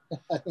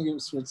 I think it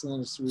was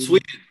Switzerland or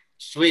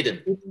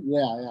Sweden.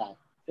 Yeah.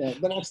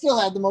 But I still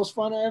had the most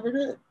fun I ever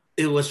did.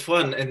 It was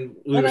fun, and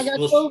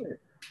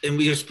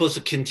we were supposed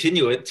to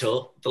continue it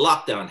till the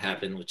lockdown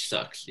happened, which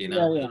sucks. You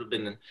know, it would have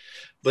been.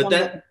 But something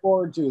to look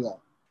forward to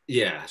though.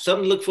 Yeah,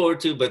 something to look forward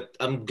to. But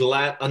I'm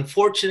glad.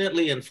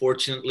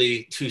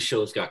 Unfortunately, 2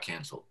 shows got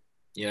canceled.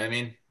 You know what I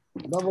mean?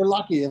 But we're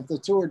lucky. If the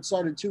tour had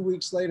started 2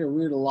 weeks later,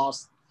 we would have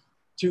lost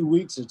 2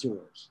 weeks of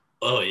tours.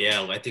 Oh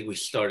yeah, I think we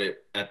started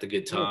at the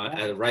good time,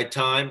 at the right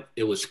time.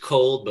 It was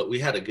cold, but we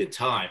had a good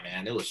time,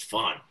 man. It was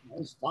fun. It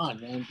was fun,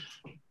 man.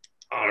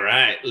 All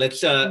right, let's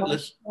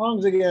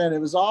songs again. It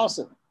was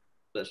awesome.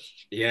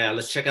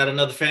 Let's check out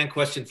another fan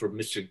question for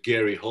Mr.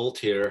 Gary Holt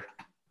here.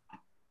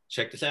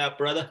 Check this out,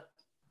 brother.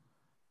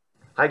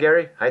 Hi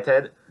Gary, hi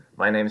Ted.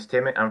 My name is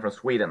Timmy. I'm from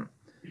Sweden,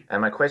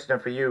 and my question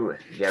for you,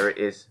 Gary,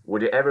 is: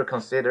 would you ever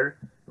consider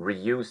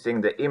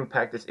reusing the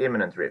Impact is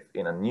Imminent riff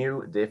in a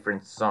new,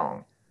 different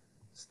song?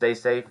 Stay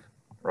safe,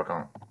 rock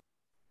on.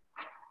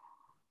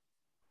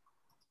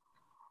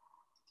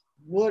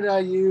 Would I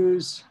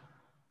use?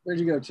 Where'd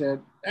you go,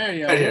 Ted? There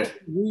you go. Right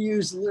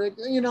reuse,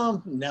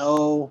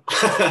 no.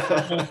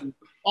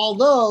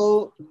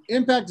 Although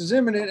Impact is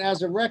Imminent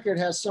as a record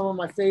has some of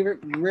my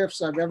favorite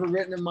riffs I've ever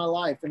written in my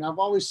life, and I've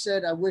always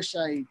said I wish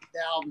I'd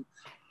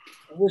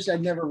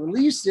never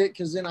released it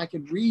because then I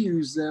could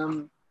reuse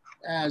them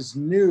as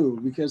new,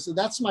 because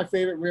that's my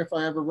favorite riff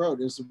I ever wrote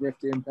is the riff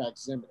to Impact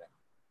is Imminent.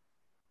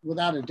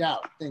 Without a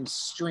doubt. Things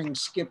strings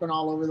skipping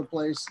all over the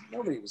place.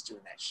 Nobody was doing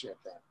that shit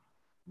then.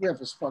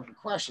 Riff is fucking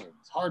crushing.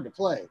 It's hard to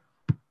play.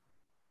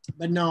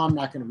 But no, I'm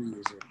not going to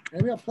reuse it.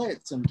 Maybe I'll play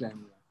it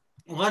sometime.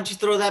 Why don't you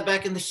throw that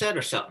back in the set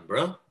or something,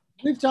 bro?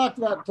 We've talked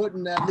about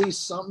putting at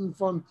least something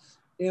from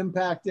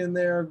Impact in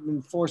there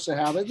and Force of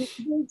Habit. It's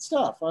great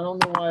stuff. I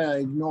don't know why I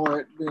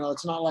ignore it.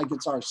 It's not like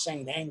it's our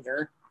Saint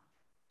Anger.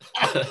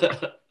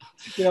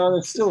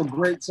 There's still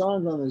great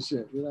songs on this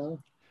shit,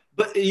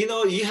 But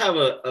you have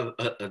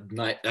a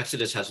nice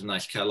Exodus has a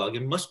nice catalog.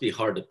 It must be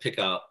hard to pick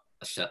out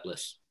a set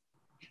list.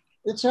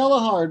 It's hella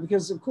hard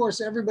because, of course,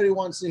 everybody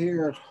wants to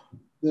hear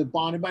the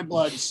Bonded by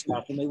Blood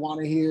stuff, and they want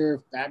to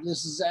hear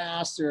Fabulous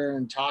Disaster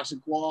and Toxic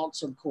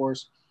Waltz, of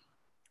course.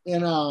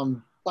 And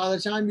by the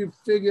time you've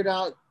figured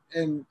out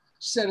and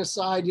set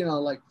aside,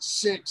 like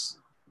 6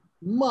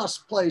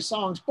 must-play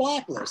songs,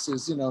 Blacklist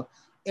is,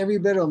 every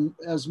bit of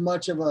as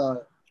much of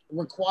a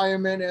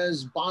requirement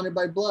as Bonded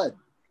by Blood.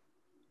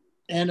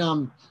 And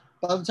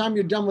by the time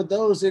you're done with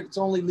those, it's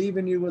only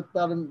leaving you with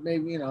about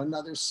maybe,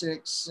 another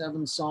 6,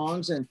 7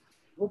 songs. And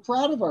we're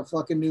proud of our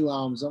fucking new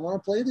albums. I want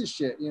to play this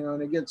shit,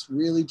 and it gets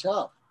really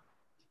tough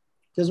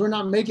because we're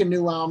not making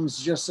new albums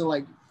just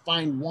to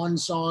find one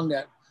song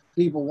that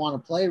people want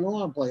to play. We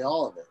want to play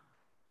all of it.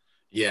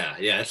 Yeah,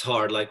 it's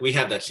hard. Like we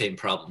have that same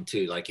problem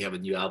too. Like you have a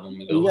new album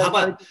and go, how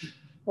about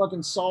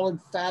fucking solid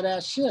fat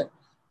ass shit?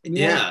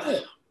 Yeah,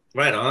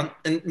 right on.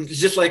 And it's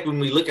just like when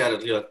we look at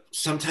it,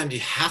 sometimes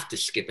you have to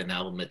skip an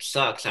album. It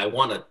sucks. I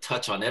want to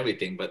touch on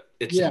everything, but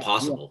it's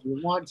impossible. Yeah,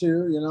 you want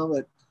to,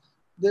 but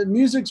the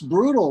music's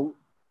brutal.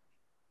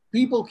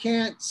 People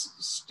can't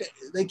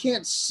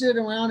sit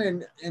around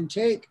and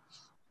take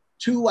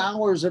 2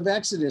 hours of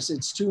Exodus.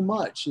 It's too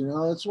much,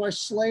 That's why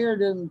Slayer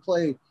didn't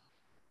play,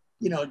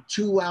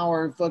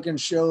 2-hour fucking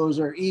shows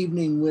or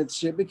evening with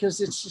shit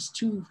because it's just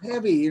too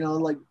heavy,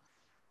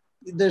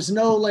 there's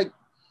no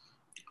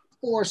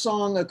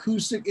 4-song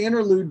acoustic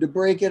interlude to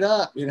break it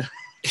up, Yeah.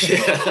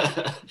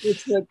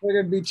 It's like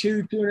they're gonna be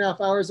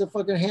 2.5 hours of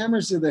fucking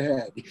hammers to the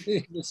head.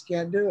 You just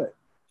can't do it.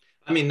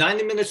 I mean,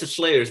 90 minutes of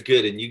Slayer is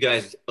good, and you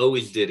guys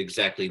always did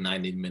exactly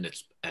 90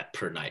 minutes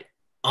per night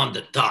on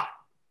the dot.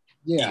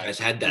 Yeah, you guys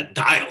had that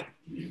dial.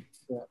 Yeah.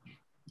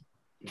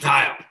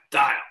 Dial.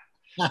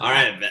 All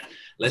right, man.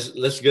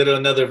 Let's go to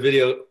another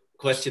video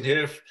question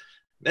here.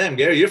 Man,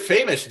 Gary, you're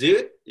famous,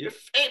 dude. You're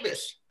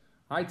famous.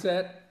 Hi,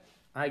 Ted.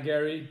 Hi,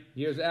 Gary.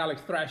 Here's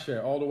Alex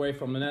Thrasher, all the way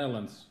from the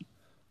Netherlands.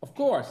 Of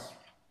course,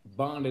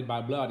 Bonded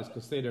by Blood is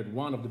considered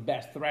one of the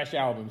best thrash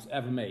albums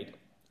ever made.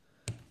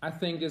 I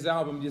think this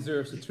album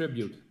deserves a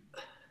tribute.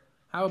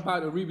 How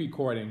about a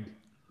re-recording?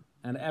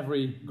 And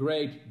every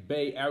great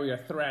Bay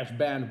Area thrash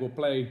band will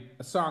play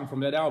a song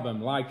from that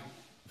album, like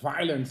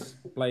Violence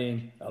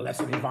playing A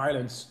Lesson in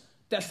Violence,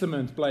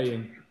 Testament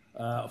playing,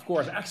 of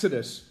course,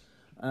 Exodus.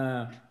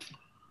 And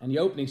the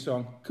opening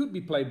song could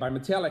be played by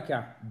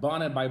Metallica,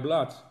 Bonded by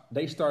Blood.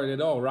 They started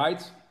it all,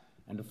 right?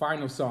 And the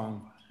final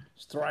song,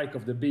 Strike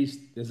of the Beast.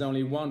 There's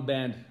only one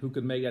band who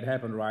could make that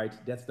happen, right?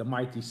 That's the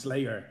Mighty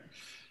Slayer.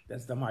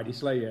 That's the Mighty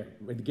Slayer.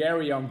 With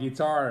Gary on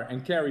guitar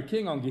and Kerry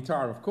King on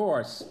guitar, of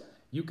course.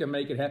 You can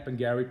make it happen,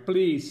 Gary.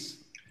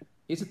 Please.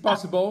 Is it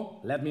possible?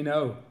 Let me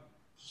know.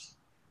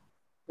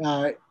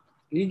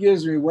 He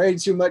gives me way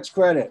too much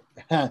credit.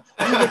 It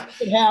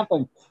could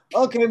happen.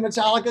 Okay,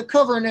 Metallica,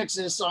 cover an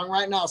Exodus song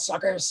right now,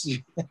 suckers.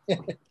 Hey,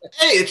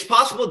 it's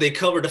possible they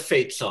covered a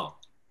Fate song.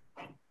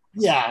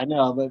 Yeah, I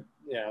know, but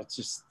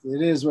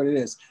it is what it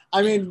is.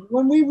 I mean,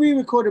 when we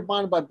re-recorded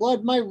Bonded by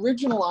Blood, my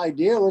original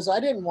idea was I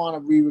didn't want to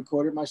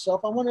re-record it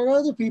myself. I wanted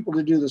other people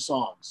to do the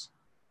songs.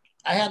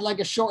 I had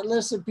a short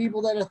list of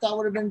people that I thought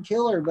would have been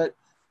killer, but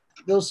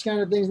those kind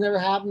of things never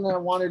happened. And I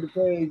wanted to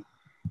pay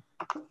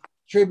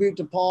tribute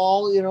to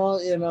Paul,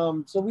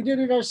 and so we did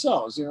it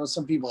ourselves.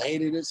 Some people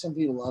hated it, some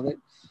people love it.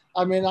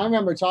 I mean, I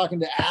remember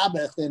talking to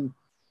Abbott and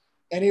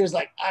he was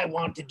like, I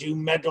want to do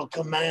Metal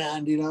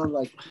Command,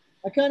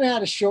 I kind of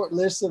had a short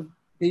list of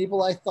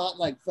people I thought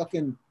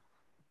fucking,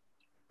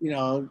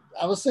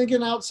 I was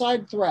thinking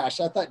outside thrash.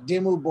 I thought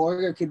Dimmu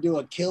Borgir could do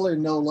a Killer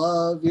No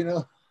Love,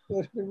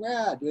 would have been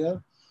rad, you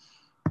know.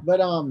 But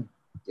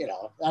you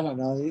know, I don't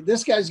know.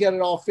 This guy's got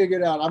it all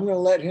figured out. I'm gonna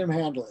let him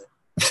handle it.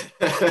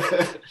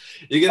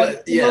 You're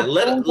gonna, yeah,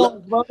 let him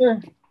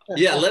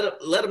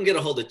get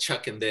a hold of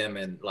Chuck and them,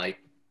 and like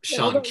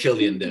Sean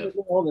Killian them. Get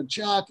a hold of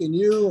Chuck and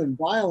you and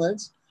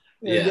Violence.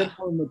 You know, Yeah. get a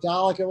hold of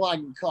Metallica. Well, I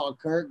can call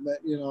Kirk, but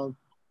you know,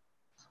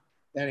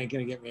 that ain't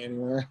gonna get me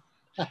anywhere.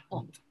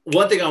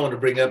 One thing I want to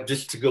bring up,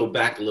 just to go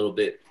back a little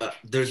bit,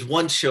 there's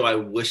one show I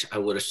wish I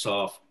would have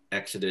saw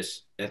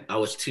Exodus, and I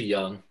was too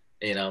young.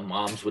 You know,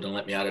 moms wouldn't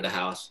let me out of the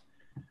house.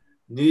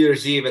 New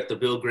Year's Eve at the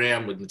Bill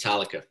Graham with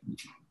Metallica.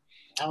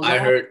 I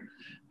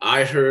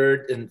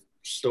heard in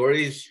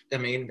stories, I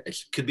mean,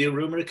 it could be a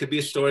rumor, it could be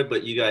a story,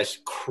 but you guys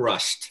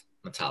crushed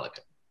Metallica.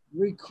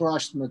 We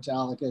crushed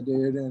Metallica,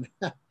 dude. And,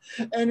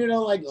 and you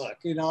know, like, look,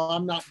 you know,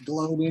 I'm not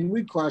gloating.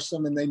 We crushed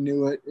them and they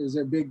knew it. It was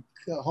their big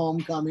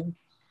homecoming.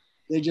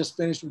 They just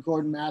finished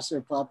recording Master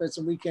of Puppets,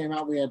 and we came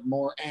out, we had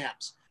more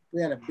amps.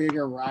 We had a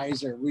bigger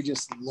riser. We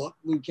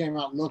came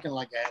out looking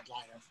like a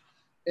headliner.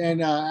 And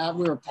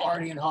we were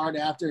partying hard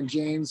after, and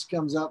James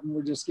comes up and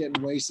we're just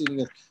getting wasted. He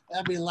goes,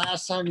 "That'd be the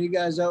last time you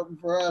guys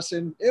opened for us."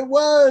 And it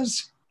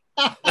was.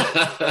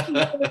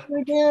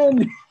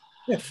 Again.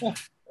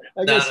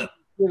 I guess it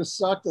would have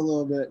sucked a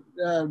little bit.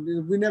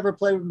 We never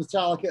played with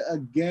Metallica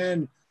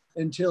again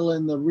until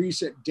in the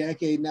recent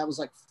decade, and that was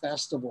like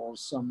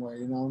festivals somewhere,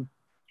 you know.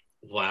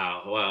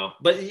 Wow.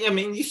 But I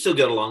mean, you still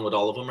get along with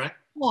all of them, right?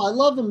 Well, I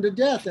love them to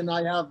death, and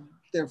I'll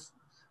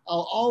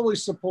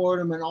always support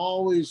them and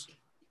always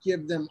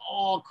give them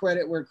all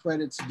credit where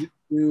credit's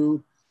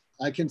due.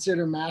 I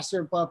consider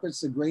Master of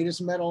Puppets the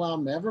greatest metal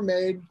album ever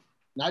made.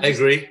 Not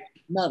just I agree.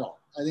 Metal.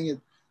 I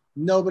think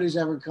nobody's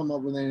ever come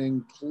up with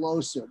anything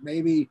close to it.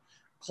 Maybe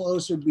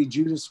close would be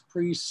Judas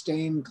Priest,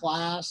 Stained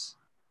Class.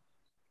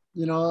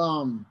 You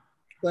know,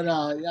 but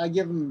I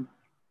give them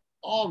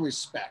all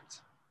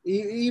respect.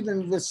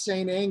 Even with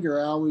Saint Anger,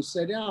 I always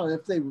said, you know,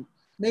 if they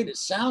made it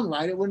sound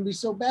right, it wouldn't be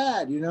so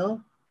bad, you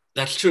know?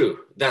 That's true.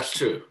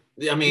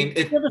 I mean,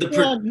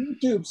 on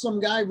YouTube, some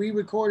guy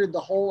re-recorded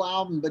the whole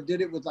album, but did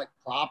it with like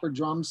proper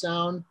drum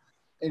sound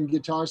and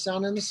guitar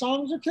sound, and the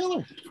songs are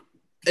killer.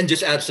 And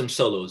just add some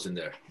solos in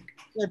there.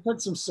 They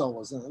put some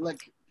solos in it,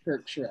 like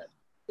Kirk Shred.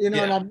 You know,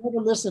 yeah. And I've never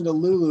listened to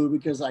Lulu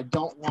because I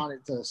don't want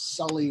it to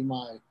sully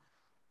my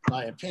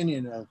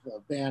opinion of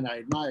a band I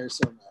admire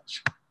so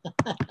much.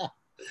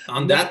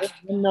 On that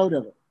note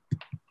of it.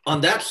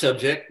 On that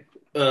subject,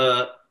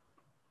 Kirk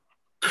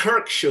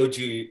showed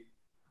you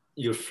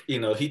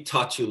he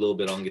taught you a little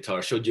bit on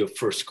guitar, showed you a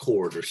first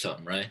chord or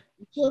something, right?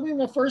 He showed me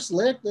my first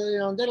lick, you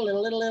know, did a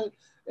little,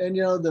 and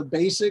you know, the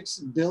basics,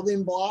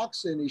 building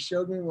blocks, and he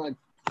showed me my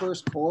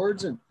first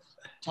chords and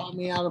taught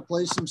me how to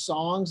play some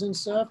songs and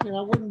stuff. You know,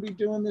 I wouldn't be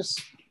doing this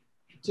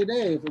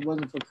today if it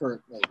wasn't for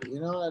Kirk, maybe.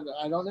 You know,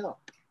 I don't know.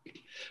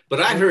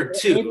 But I heard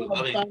too.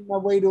 I found my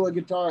way to a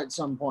guitar at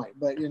some point,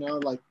 but you know,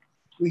 like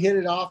we hit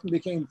it off and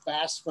became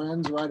fast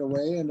friends right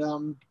away.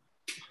 And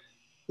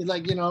he's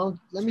like, you know,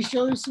 let me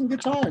show you some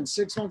guitar. And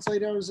 6 months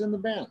later, I was in the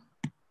band.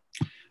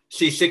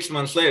 See, 6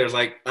 months later, it's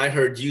like I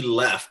heard you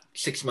left.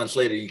 6 months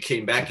later, you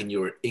came back and you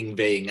were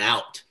Yngwieing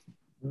out.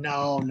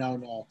 No.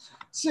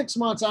 6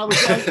 months, I was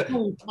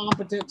playing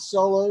competent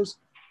solos.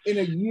 In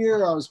a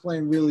year, I was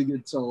playing really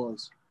good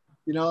solos.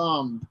 You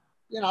know,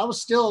 I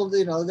was still,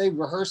 you know, they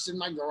rehearsed in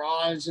my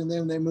garage, and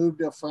then they moved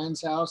to a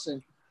friend's house,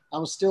 and I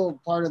was still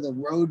part of the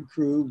road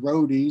crew,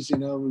 roadies. You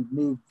know, we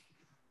moved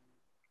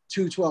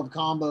 212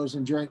 combos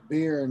and drank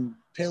beer and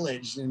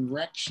pillaged and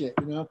wrecked shit,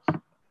 you know.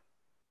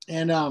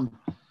 And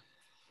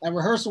at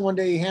rehearsal one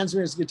day, he hands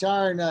me his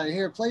guitar and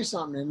here, play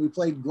something, and we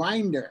played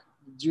Grinder,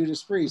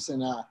 Judas Priest,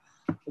 and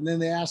then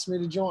they asked me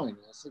to join.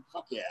 I said,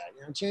 "Fuck yeah!"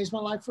 You know, changed my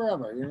life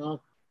forever. You know,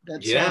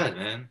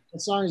 man. That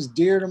song is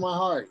dear to my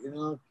heart. You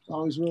know,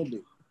 always will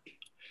be.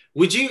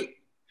 Would you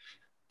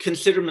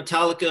consider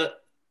Metallica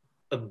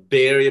a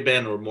Bay Area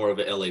band or more of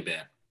an LA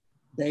band?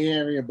 Bay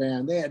Area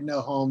band. They had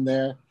no home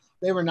there.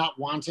 They were not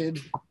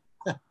wanted.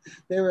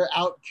 They were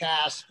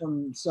outcast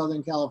from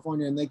Southern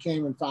California, and they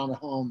came and found a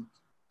home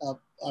up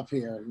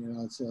here. You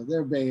know, so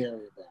they're Bay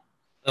Area band.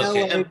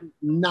 Okay. LA did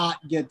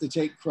not get to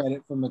take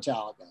credit from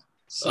Metallica.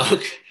 So.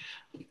 Okay.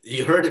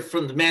 You heard it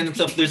from the man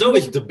himself. There's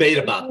always debate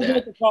about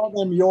that. To call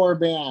them your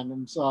band.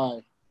 I'm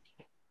sorry.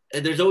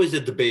 And there's always a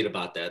debate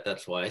about that.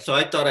 That's why. So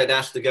I thought I'd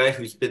ask the guy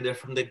who's been there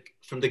from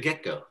the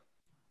get-go.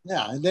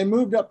 Yeah, and they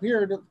moved up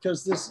here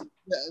because this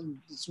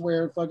is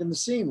where fucking the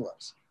scene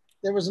was.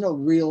 There was no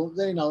real,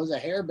 you know, it was a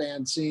hair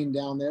band scene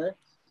down there.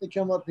 They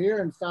come up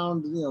here and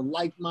found, you know,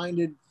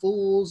 like-minded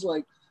fools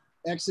like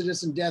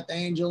Exodus and Death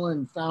Angel,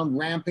 and found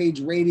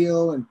Rampage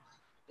Radio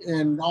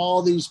and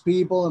all these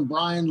people, and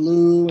Brian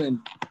Lou and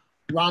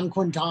Ron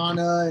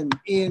Quintana and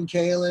Ian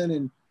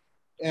Kalin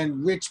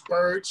and Rich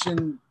Birch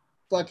and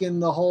fucking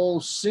the whole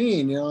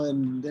scene, you know,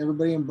 and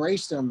everybody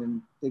embraced them,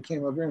 and they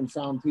came up here and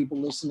found people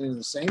listening to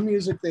the same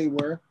music they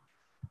were,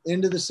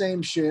 into the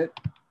same shit,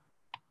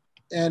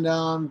 and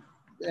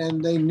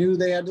they knew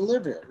they had to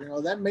live here. You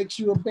know, that makes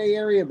you a Bay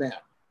Area band,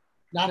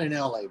 not an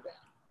LA band.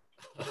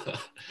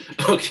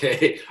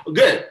 Okay,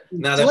 good.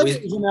 Now that Slayer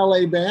is an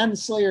LA band.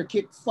 Slayer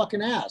kicked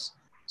fucking ass.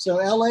 So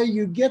LA,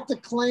 you get the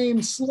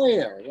claim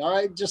Slayer. All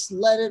right, just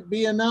let it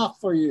be enough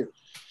for you.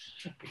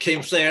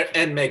 came Slayer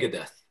and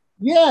Megadeth.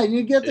 Yeah,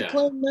 you get the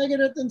claim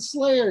Megadeth and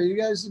Slayer. You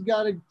guys have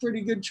got a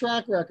pretty good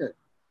track record.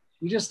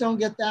 You just don't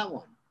get that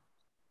one.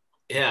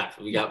 Yeah,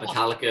 we got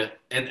Metallica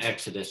and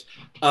Exodus.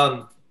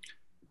 I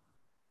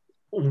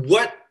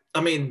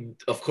mean,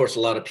 of course,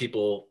 a lot of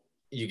people,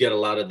 you get a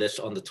lot of this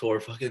on the tour.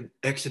 Fucking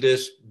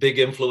Exodus, big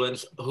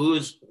influence. Who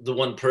is the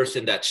one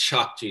person that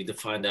shocked you to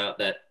find out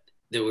that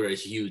they were a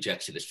huge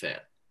Exodus fan?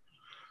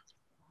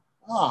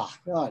 Oh,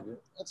 God,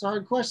 that's a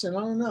hard question. I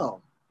don't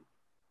know.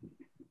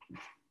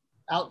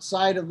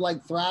 Outside of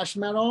like thrash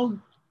metal?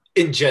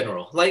 In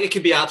general. Like it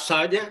could be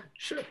outside, yeah,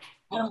 sure.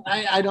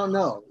 I don't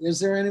know. Is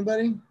there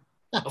anybody?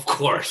 Of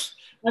course.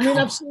 I mean,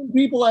 I've seen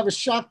people have a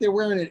shock they're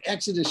wearing an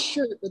Exodus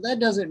shirt, but that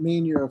doesn't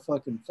mean you're a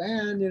fucking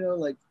fan, you know,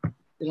 like,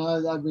 you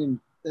know, I mean,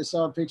 they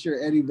saw a picture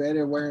of Eddie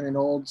Vedder wearing an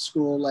old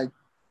school, like,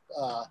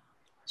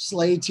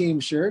 Slay Team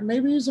shirt.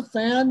 Maybe he's a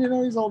fan, you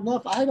know, he's old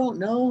enough. I don't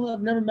know.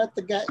 I've never met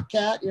the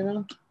cat, you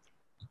know.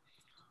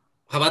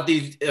 How about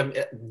these,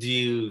 do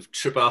you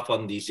trip off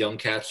on these young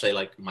cats, say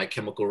like My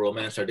Chemical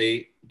Romance? Are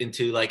they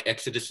into like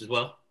Exodus as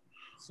well?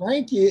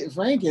 Frank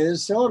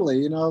is totally,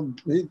 you know,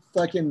 he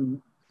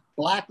fucking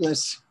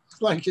Blacklist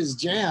like his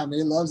jam.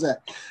 He loves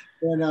that.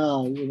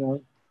 And, you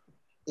know,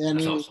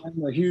 and awesome.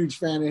 I'm a huge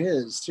fan of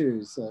his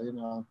too. So, you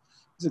know,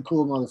 he's a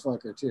cool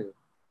motherfucker too.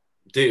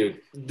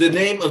 Dude, the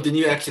name of the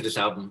new Exodus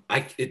album,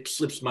 it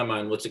slips my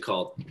mind. What's it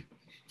called?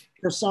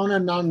 Persona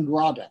non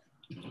grata.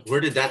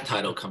 Where did that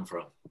title come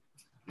from?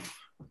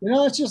 You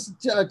know, it's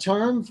just a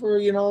term for,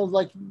 you know,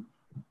 like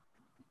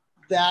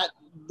that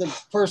the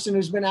person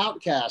who's been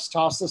outcast,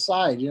 tossed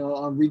aside, you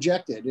know,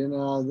 rejected. And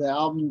the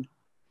album,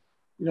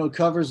 you know,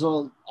 covers a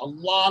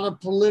lot of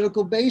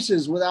political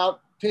bases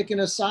without picking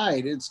a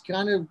side. It's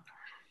kind of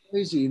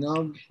crazy, you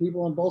know.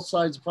 People on both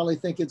sides probably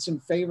think it's in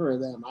favor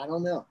of them. I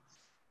don't know.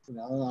 You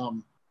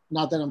know,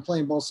 not that I'm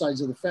playing both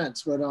sides of the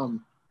fence, but the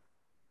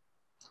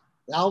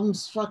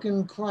album's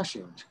fucking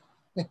crushing.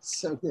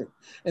 It's so good.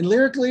 And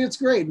lyrically, it's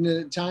great. And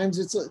at times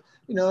it's,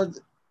 you know,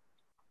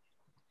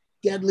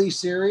 deadly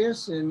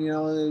serious. And, you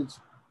know,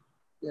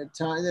 at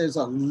times there's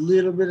a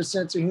little bit of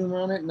sense of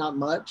humor on it, not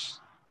much.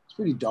 It's a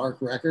pretty dark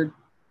record.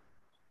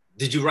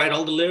 Did you write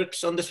all the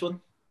lyrics on this one?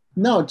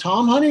 No,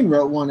 Tom Hunting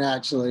wrote one,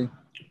 actually.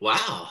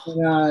 Wow.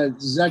 And,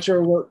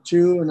 Zetro wrote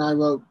 2, and I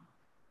wrote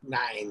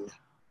 9.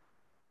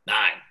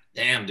 9.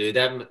 Damn,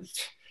 dude.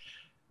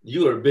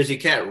 You were a busy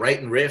cat,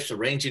 writing riffs,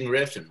 arranging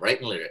riffs, and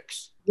writing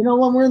lyrics. You know,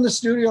 when we're in the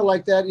studio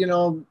like that, you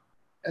know,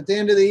 at the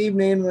end of the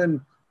evening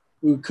when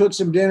we cook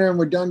some dinner and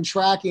we're done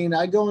tracking,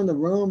 I go in the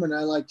room and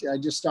I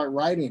just start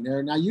writing there.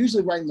 And I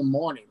usually write in the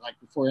morning, like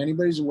before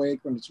anybody's awake,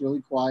 when it's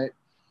really quiet.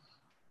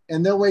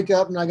 And they'll wake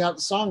up and I got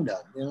the song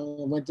done. You know,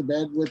 I went to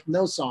bed with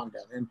no song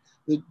done. And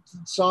the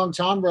song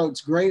Tom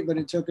wrote's great, but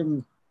it took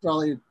him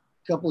probably a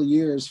couple of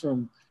years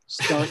from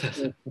start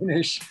to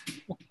finish.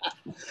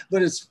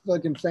 But it's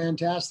fucking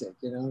fantastic,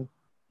 you know.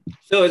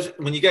 So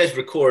when you guys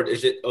record,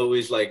 is it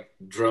always like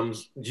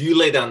drums? Do you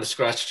lay down the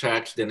scratch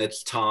tracks, then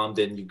it's Tom,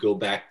 then you go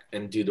back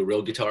and do the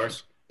real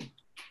guitars?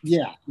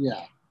 Yeah.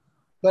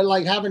 But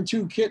like having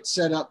 2 kits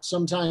set up,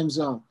 sometimes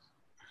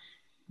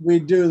we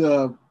do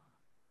the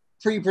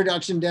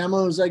pre-production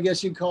demos, I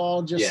guess you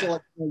call, just to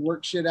like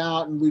work shit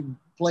out, and we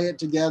play it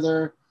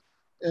together.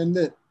 And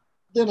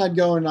then I'd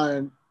go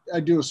and I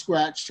do a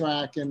scratch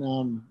track, and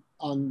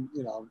on,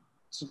 you know,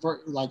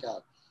 like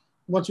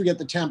once we get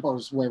the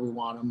tempos where we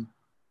want them.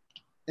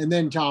 And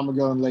then Tom would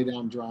go and lay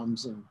down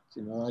drums, and,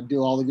 you know, I'd do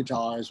all the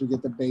guitars. We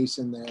get the bass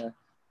in there.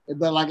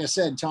 But like I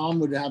said, Tom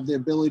would have the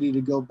ability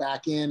to go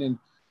back in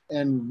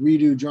and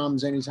redo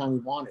drums anytime he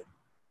wanted.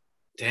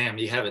 Damn,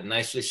 you have it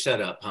nicely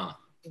set up, huh?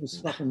 It was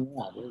fucking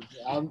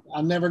rad.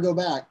 I'll never go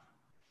back.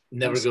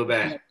 Never go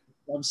back.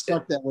 I'm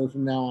stuck that way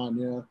from now on,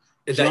 you know.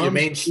 Is that your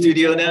main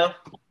studio now?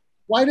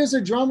 Why does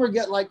a drummer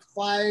get like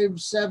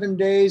 5-7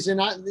 days?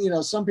 And you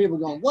know, some people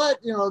going, what?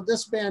 You know,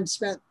 this band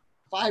spent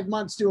 5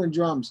 months doing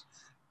drums.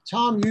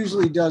 Tom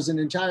usually does an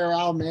entire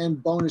album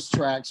and bonus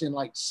tracks in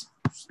like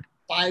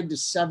 5 to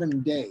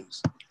 7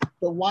 days.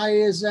 But why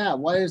is that?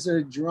 Why is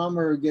a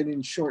drummer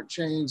getting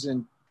shortchanged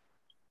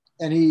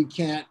and he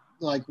can't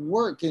like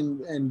work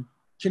and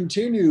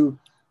continue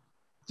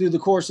through the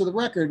course of the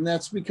record? And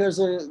that's because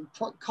of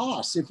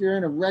costs. If you're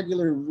in a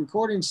regular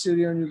recording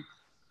studio and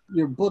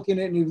you're booking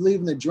it and you're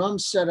leaving the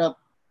drums set up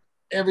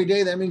every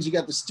day, that means you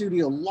got the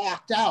studio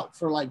locked out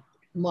for like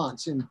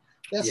months. And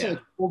that's like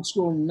old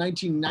school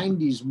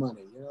 1990s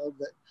money, you know.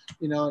 But,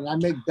 you know, and I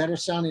make better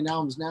sounding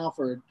albums now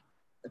for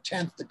a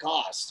tenth the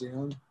cost, you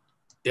know.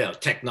 Yeah,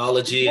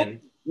 technology and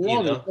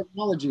you know,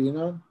 technology, you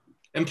know.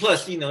 And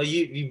plus, you know,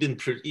 you've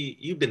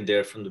been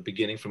there from the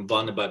beginning, from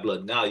Bonded by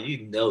Blood. Now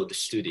you know the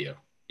studio.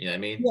 You know what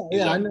I mean?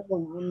 Yeah, I know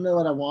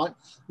what I want.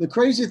 The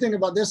crazy thing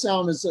about this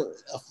album is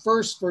a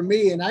first for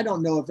me, and I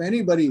don't know if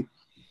any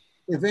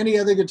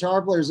other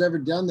guitar player has ever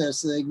done this,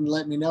 so they can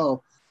let me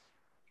know.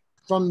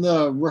 from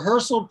the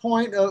rehearsal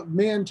point of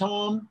me and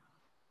Tom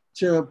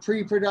to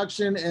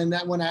pre-production, and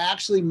that when I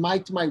actually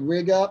mic'd my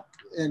rig up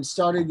and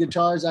started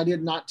guitars, I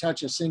did not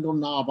touch a single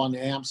knob on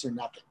the amps or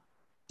nothing.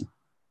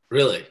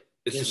 Really?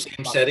 It's the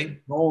same setting?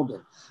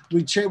 Older.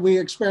 We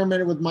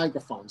experimented with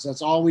microphones.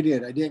 That's all we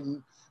did. I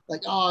didn't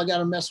like, oh, I got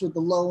to mess with the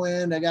low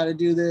end. I got to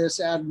do this,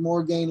 add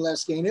more gain,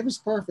 less gain. It was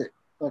perfect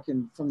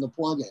fucking from the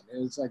plug-in.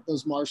 It was like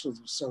those Marshalls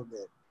were so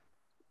good.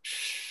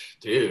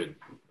 Dude,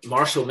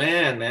 Marshall,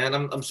 man,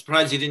 I'm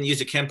surprised you didn't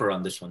use a Kemper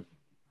on this one.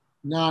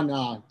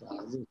 No.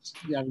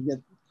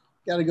 You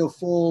gotta go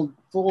full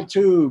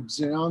tubes,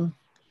 you know.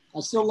 I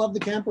still love the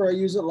Kemper. I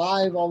use it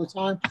live all the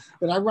time,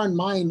 but I run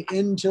mine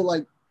into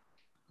like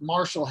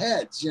Marshall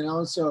heads, you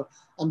know. So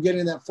I'm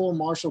getting that full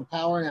Marshall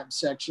power amp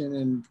section,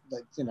 and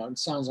like, you know, it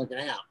sounds like an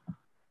amp.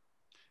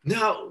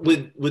 Now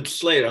with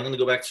Slayer, I'm gonna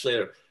go back to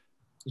Slayer.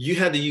 You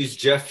had to use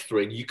Jeff's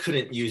rig. You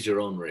couldn't use your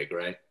own rig,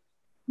 right?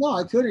 No,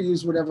 I could have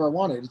used whatever I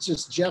wanted. It's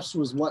just Jeff's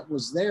was what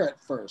was there at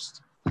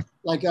first.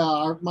 Like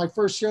my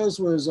first shows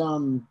was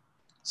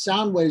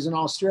Soundwaves in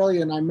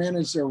Australia, and I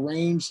managed to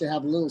arrange to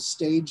have a little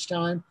stage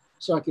time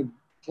so I could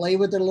play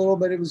with it a little,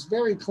 but it was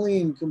very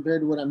clean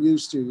compared to what I'm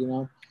used to, you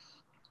know.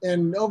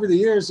 And over the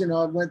years, you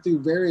know, I went through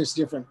various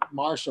different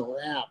Marshall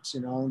amps, you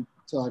know,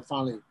 until I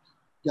finally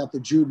got the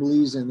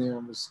Jubilees in there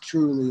and was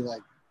truly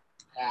like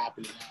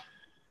happy.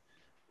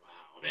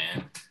 Wow,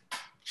 man.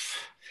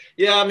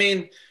 Yeah, I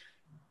mean,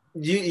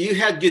 you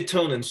had good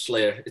tone in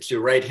Slayer. It's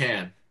your right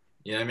hand.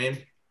 You know what I mean?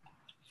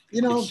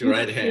 You know, it's your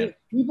right hand.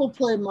 People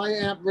play my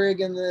amp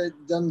rig and it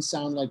doesn't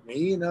sound like me,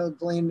 you know,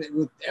 playing it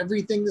with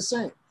everything the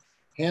same.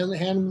 Hand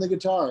them the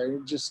guitar,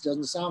 it just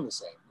doesn't sound the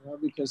same, you know,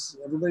 because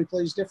everybody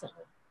plays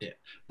differently. Yeah,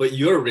 but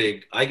your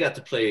rig, I got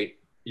to play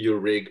your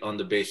rig on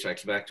the Bass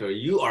Tracks Back Tour.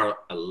 You are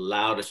a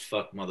loud as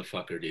fuck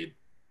motherfucker, dude.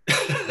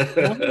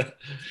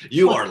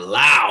 You are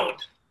loud.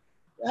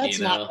 That's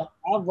not.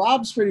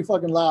 Rob's pretty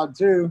fucking loud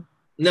too.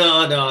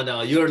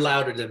 No. You're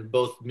louder than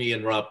both me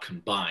and Rob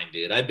combined,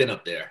 dude. I've been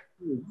up there.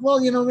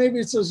 Well, you know, maybe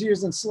it's those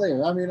years in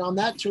Slayer. I mean, on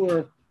that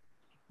tour,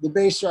 the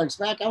Bass Strikes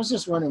Back, I was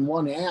just running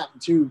one amp,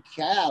 2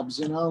 cabs,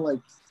 you know, like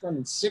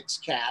running 6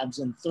 cabs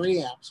and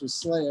 3 amps with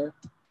Slayer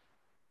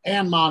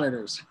and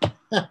monitors.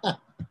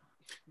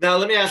 Now,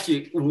 let me ask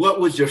you, what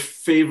was your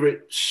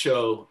favorite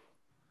show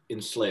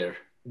in Slayer?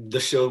 The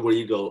show where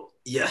you go,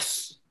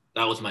 yes,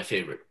 that was my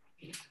favorite.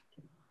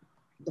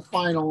 The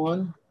final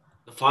one.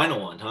 The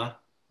final one, huh?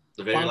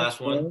 The very last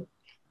one?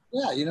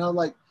 Yeah, you know,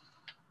 like,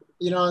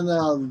 you know,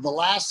 and the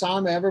last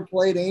time I ever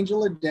played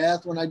Angel of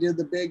Death, when I did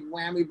the big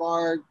whammy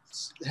bar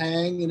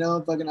hang, you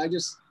know, fucking, I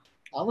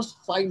was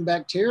fighting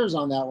back tears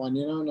on that one,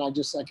 you know, and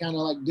I kind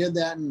of like did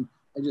that, and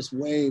I just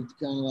waved,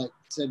 kind of like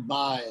said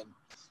bye.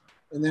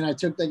 And then I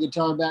took that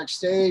guitar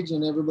backstage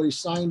and everybody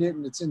signed it,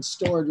 and it's in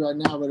storage right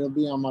now, but it'll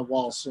be on my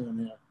wall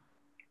soon.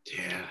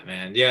 Yeah,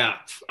 man. Yeah.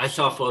 I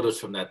saw photos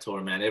from that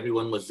tour, man.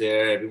 Everyone was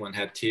there. Everyone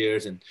had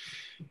tears, and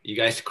you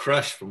guys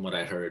crushed from what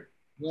I heard.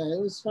 Yeah,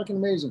 it was fucking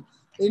amazing.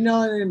 You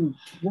know, and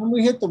when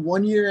we hit the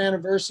 1-year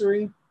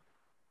anniversary,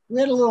 we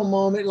had a little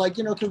moment, like,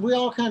 you know, because we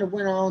all kind of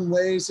went our own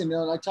ways. And, you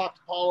know, I talked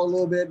to Paul a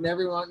little bit, and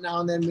every now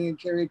and then me and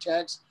Carrie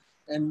text,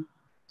 and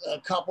a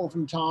couple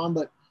from Tom,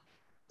 but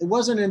it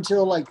wasn't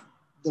until like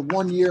the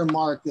 1-year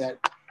mark that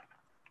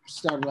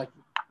started, like,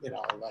 you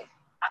know, like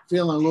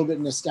feeling a little bit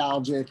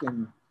nostalgic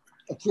and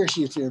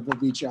appreciative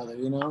of each other,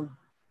 you know.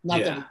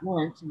 Not that we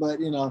weren't, but,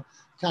 you know,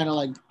 kind of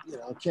like, you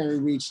know, Carrie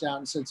reached out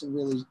and said some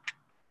really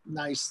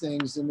nice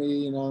things to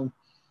me, you know,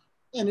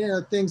 and, you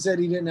know, things that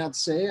he didn't have to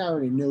say, I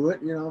already knew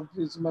it, you know,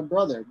 he's my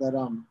brother, but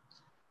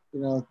you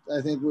know,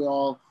 I think we're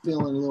all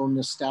feeling a little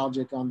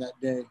nostalgic on that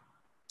day.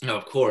 No,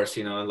 of course,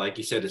 you know, like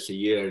you said, it's a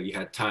year. You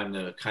had time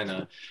to kind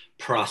of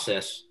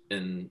process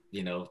and,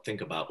 you know,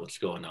 think about what's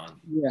going on.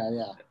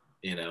 Yeah.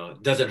 You know,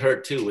 it doesn't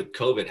hurt too with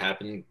COVID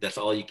happening. That's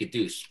all you could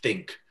do is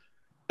think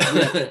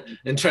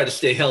and try to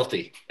stay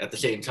healthy at the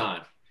same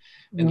time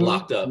and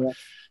locked up. Yeah.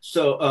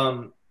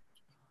 So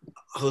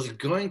I was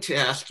going to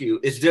ask you,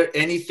 is there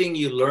anything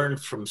you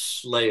learned from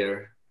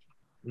Slayer,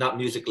 not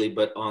musically,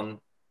 but on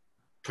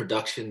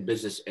production,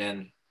 business,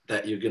 and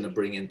that you're going to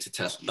bring into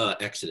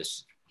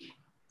Exodus?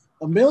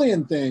 A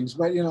million things,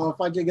 but, you know,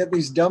 if I could get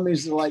these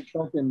dummies to like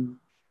fucking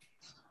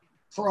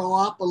throw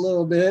up a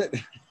little bit,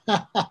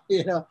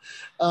 you know,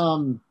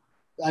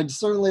 I'd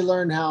certainly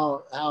learn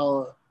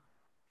how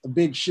a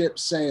big ship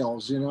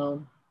sails, you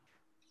know,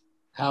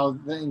 how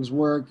things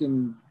work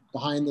and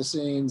behind the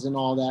scenes and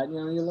all that. You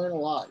know, you learn a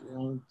lot, you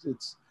know,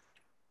 it's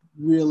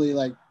really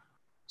like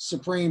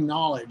supreme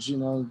knowledge, you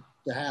know,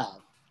 to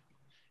have.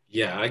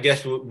 Yeah, I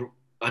guess,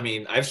 I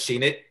mean, I've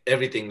seen it.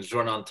 Everything's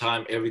run on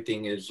time.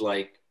 Everything is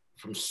like,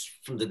 from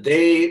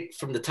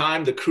the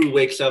time the crew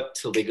wakes up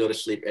till they go to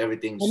sleep,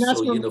 everything's and that's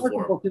so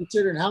uniform.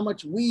 Considering how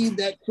much weed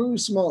that crew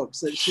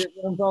smokes, that shit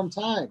runs on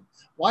time.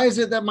 Why is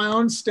it that my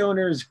own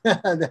stoners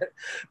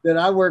that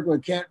I work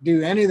with can't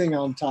do anything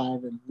on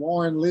time, and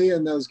Warren Lee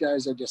and those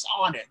guys are just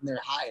on it and they're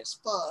high as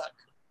fuck?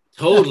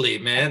 Totally,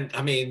 man.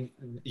 I mean,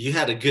 you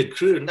had a good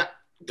crew.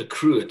 the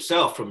crew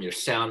itself, from your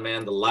sound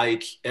man, the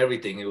lights,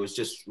 everything. It was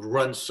just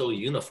run so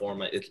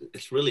uniform.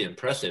 It's really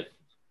impressive.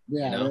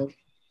 Yeah, you know?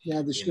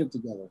 yeah, the shit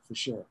together for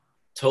sure.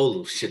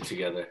 Total shit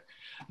together.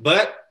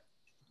 But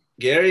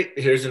Gary,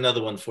 here's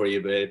another one for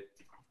you, babe.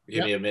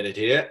 Give me a minute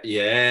here.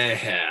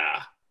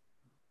 Yeah.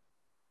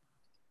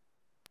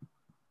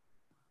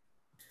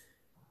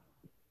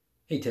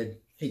 Hey, Ted.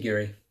 Hey,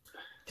 Gary.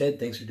 Ted,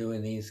 thanks for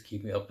doing these.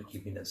 Keep me up and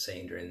keeping us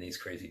sane during these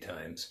crazy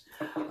times.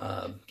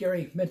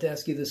 Gary, meant to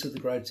ask you this at the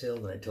garage sale,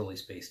 and I totally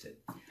spaced it.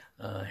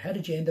 How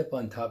did you end up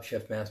on Top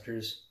Chef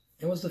Masters,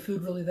 and was the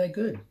food really that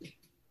good?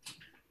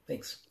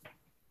 Thanks.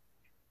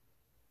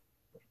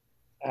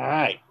 All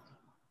right.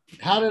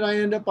 How did I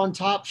end up on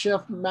Top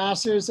Chef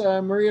Masters?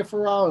 Maria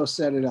Ferraro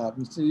set it up.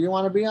 So you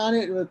want to be on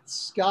it with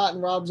Scott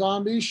and Rob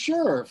Zombie?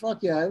 Sure.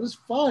 Fuck yeah. It was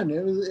fun.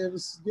 It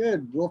was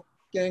good.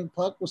 Wolfgang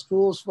Puck was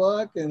cool as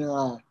fuck, and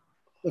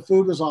the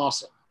food was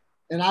awesome.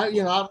 And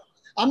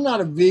I'm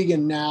not a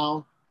vegan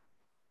now.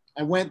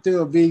 I went through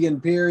a vegan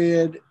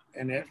period,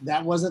 and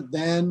that wasn't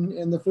then.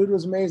 And the food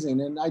was amazing.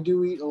 And I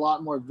do eat a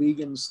lot more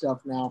vegan stuff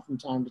now from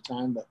time to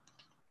time. But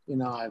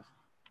I'm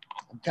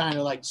kind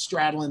of like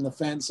straddling the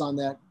fence on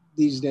that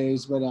these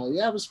days. But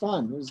yeah, it was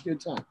fun. It was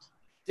good times.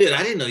 Dude,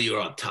 I didn't know you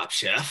were on Top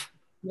Chef.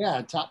 Yeah,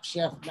 Top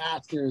Chef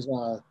Masters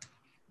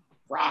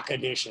Rock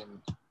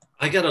Edition.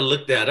 I gotta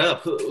look that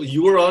up.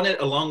 You were on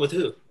it along with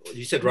who?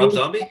 You said Rob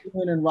Zombie?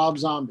 And Rob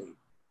Zombie.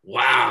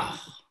 Wow.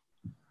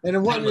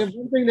 And one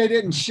thing they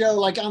didn't show,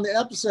 like on the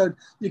episode,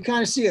 you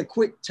kind of see a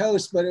quick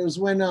toast, but it was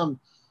when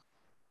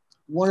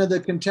one of the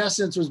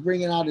contestants was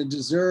bringing out a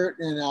dessert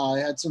and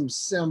had some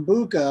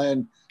sambuca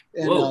and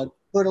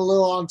put a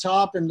little on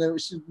top, and they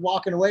was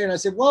walking away, and I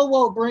said,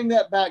 whoa, bring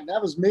that back.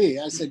 That was me.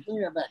 I said,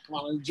 bring that back. Come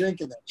on, I'm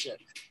drinking that shit.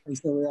 And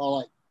so we all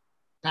like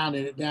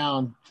pounded it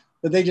down.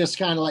 But they just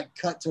kind of like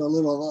cut to a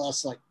little of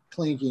us like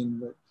clinking.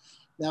 But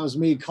that was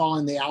me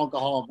calling the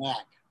alcohol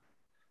back.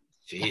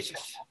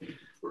 Jesus.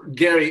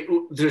 Gary,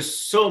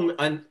 there's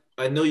I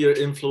know your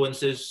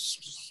influences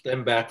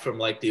stem back from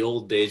like the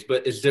old days,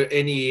 but is there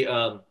any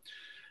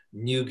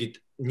new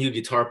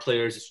guitar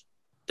players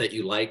that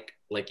you like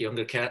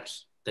younger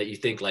cats, that you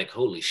think like,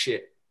 holy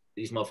shit,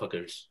 these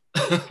motherfuckers?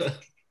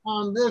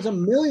 There's a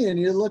million.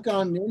 You look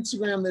on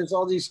Instagram, there's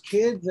all these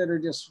kids that are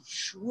just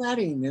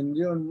shredding and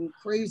doing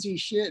crazy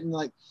shit. And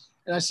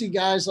I see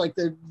guys like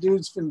the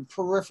dudes from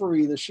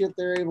Periphery, the shit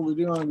they're able to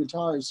do on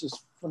guitar is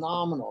just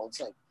phenomenal.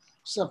 It's like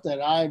stuff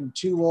that I'm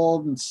too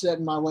old and set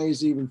in my ways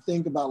to even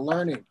think about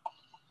learning.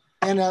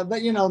 And,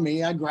 but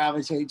me, I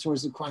gravitate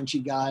towards the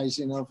crunchy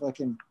guys,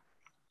 fucking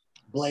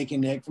Blake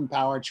and Nick from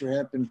Power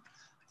Trip, and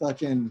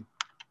fucking,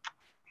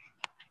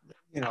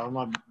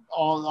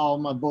 all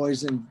my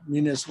boys in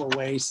Municipal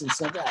Waste and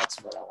stuff. That's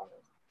what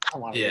I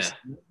want to listen.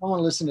 I want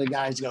to listen to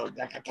guys go,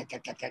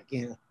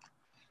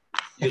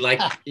 you love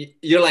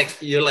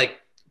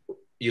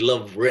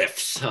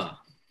riffs, huh?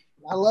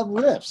 I love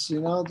riffs.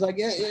 It's like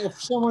if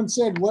someone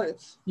said,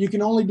 what you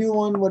can only do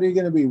one, what are you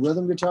going to be?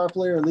 Rhythm guitar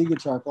player or lead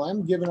guitar player?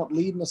 I'm giving up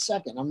lead in a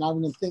second. I'm not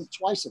even going to think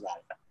twice about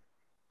it.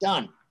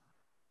 Done.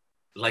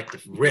 Like the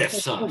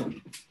riffs, huh?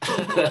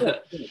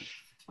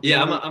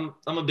 Yeah, I'm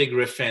a big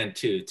riff fan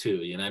too.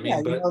 You know what I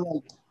mean? Yeah,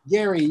 like,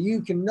 Gary,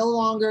 you can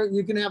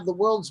have the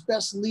world's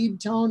best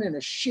lead tone and a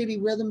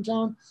shitty rhythm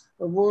tone,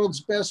 the world's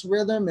best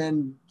rhythm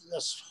and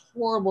this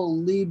horrible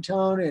lead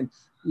tone, and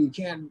you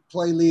can't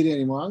play lead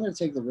anymore. I'm going to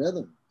take the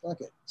rhythm. Fuck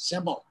it.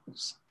 Simple.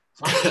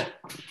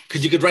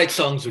 Because you could write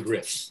songs with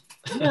riffs.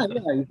 yeah,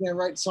 you can't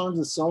write songs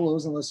with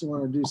solos unless you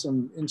want to do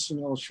some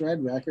instrumental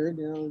shred record.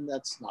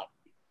 That's not,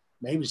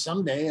 maybe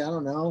someday, I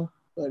don't know.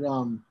 But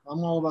I'm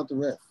all about the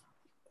riff.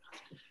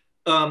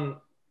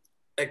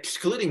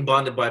 Excluding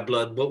Bonded by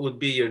Blood, what would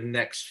be your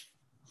next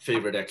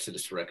favorite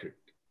Exodus record?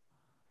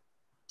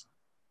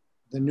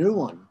 The new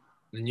one.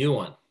 The new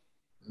one.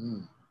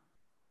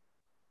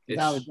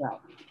 Without a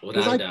doubt.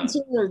 Because I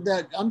consider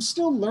that I'm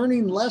still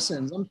learning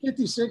lessons. I'm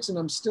 56 and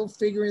I'm still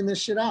figuring this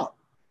shit out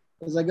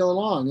as I go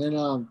along.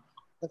 And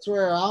that's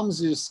where albums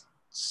just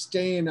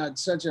staying at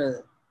such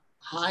a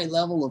high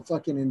level of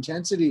fucking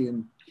intensity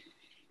and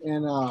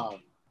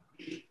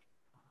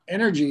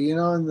energy,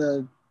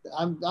 and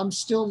I'm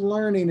still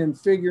learning and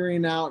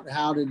figuring out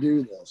how to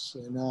do this.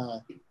 And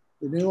the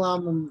new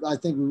album, I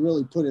think we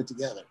really put it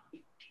together.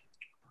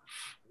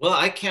 Well,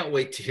 I can't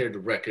wait to hear the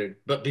record.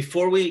 But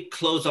before we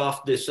close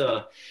off this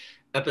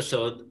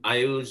episode,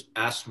 I always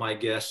ask my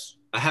guests,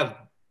 I have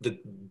the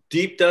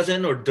deep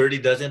dozen or dirty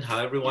dozen,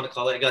 however you want to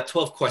call it. I got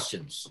 12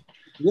 questions.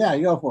 Yeah,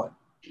 you go for it.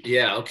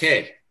 Yeah,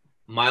 okay.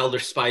 Mild or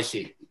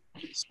spicy?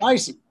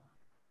 Spicy.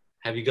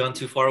 Have you gone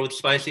too far with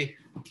spicy?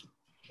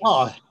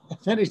 Oh,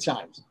 many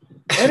times.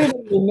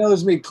 Anybody who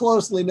knows me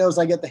closely knows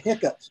I get the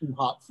hiccups from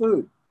hot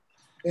food.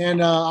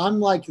 And I'm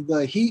like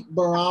the heat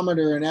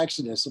barometer in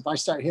Exodus. If I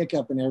start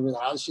hiccuping, everybody's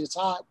like, oh, shit's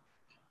hot.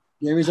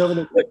 Gary's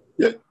over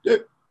there.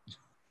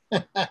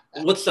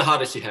 What's the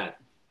hottest you had?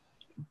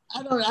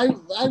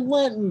 I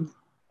went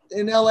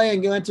in LA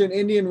and went to an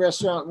Indian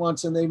restaurant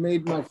once, and they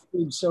made my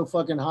food so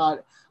fucking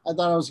hot. I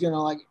thought I was going to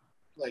like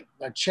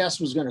my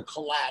chest was going to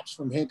collapse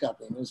from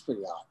hiccuping. It was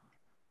pretty hot.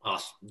 Oh,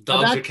 I've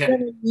dogs are cat.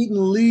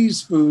 eaten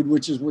Lee's food,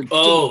 which is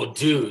ridiculous. Oh,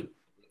 dude,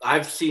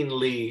 I've seen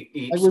Lee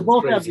eat Like, some we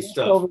both have crazy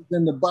stuff. leftovers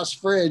in the bus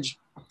fridge,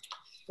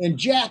 and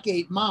Jack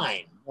ate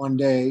mine one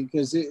day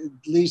because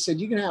Lee said,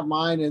 "You can have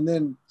mine," and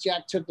then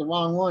Jack took the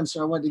wrong one,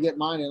 so I went to get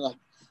mine, and like,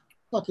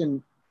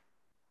 fucking,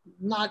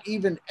 not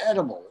even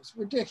edible. It's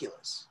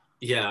ridiculous.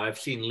 Yeah, I've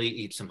seen Lee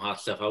eat some hot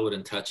stuff. I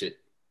wouldn't touch it.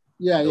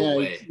 Yeah, No yeah.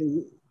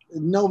 way.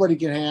 Nobody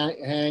can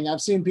hang.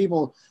 I've seen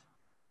people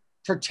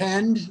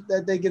pretend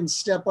that they can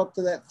step up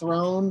to that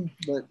throne,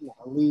 but no,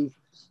 Lee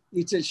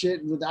eats that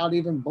shit without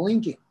even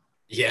blinking.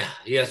 Yeah,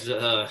 he has.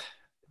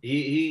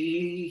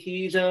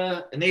 He's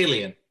an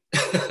alien.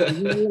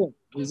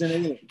 He's an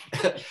alien.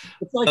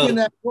 It's like in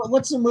that.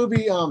 What's the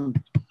movie?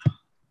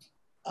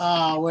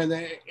 Where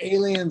the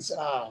aliens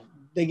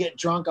they get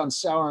drunk on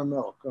sour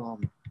milk. Fuck,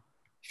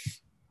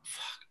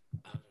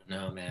 I don't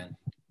know, man.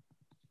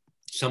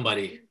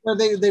 Somebody. So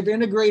they've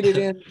integrated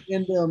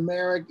into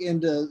America,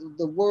 into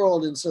the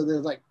world, and so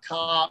there's like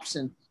cops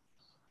and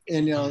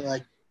you know,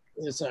 like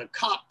it's a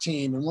cop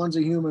team, and one's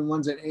a human,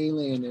 one's an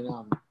alien, and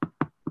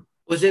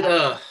Was it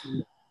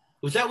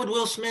was that with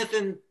Will Smith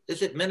and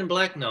is it Men in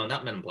Black? No,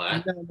 not Men in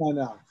Black.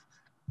 No.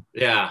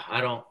 Yeah,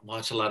 I don't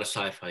watch a lot of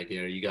sci-fi,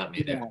 Gary. You got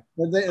me there. Yeah.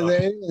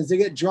 But they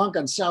get drunk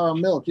on sour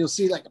milk. You'll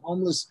see like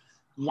homeless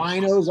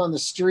rhinos on the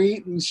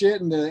street and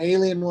shit, and the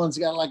alien one's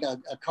got like a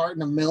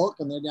carton of milk,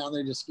 and they're down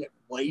there just getting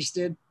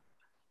wasted.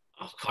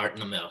 Oh,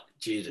 carton of milk.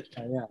 Jesus.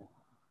 Yeah.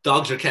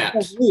 Dogs or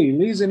cats?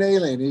 Lee's an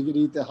alien. He could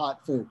eat the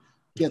hot food,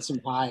 get some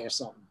high or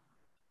something.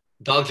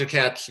 Dogs or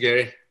cats,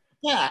 Gary?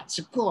 Cats,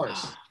 of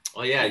course.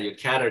 Oh yeah, you're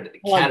catter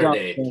day.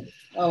 day.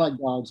 I like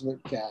dogs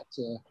with cats.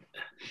 Yeah.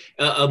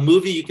 A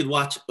movie you could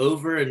watch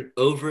over and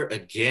over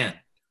again.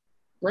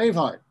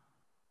 Braveheart.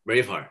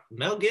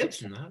 Mel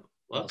Gibson. Huh?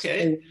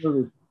 Okay.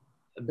 Favorite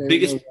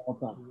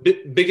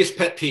biggest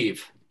pet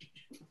peeve.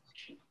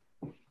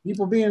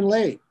 People being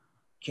late.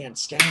 Can't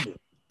stand it.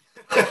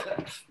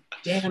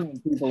 Damn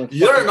it, people.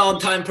 You're an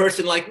on-time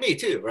person like me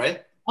too,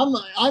 right?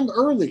 I'm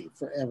early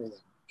for everything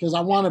because I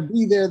want to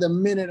be there the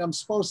minute I'm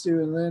supposed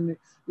to, and then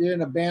you're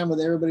in a band with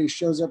everybody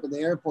shows up at the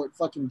airport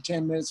fucking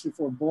 10 minutes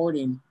before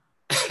boarding.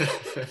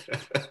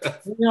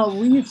 You know,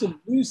 we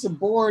used to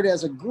board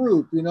as a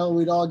group. You know,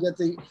 we'd all get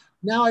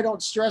now I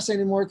don't stress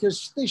anymore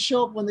because they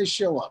show up when they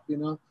show up. You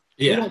know,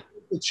 yeah. We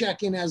don't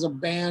check in as a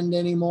band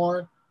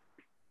anymore.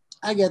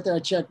 I get there, I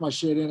check my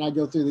shit in, I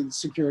go through the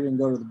security and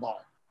go to the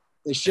bar.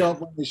 They show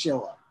up when they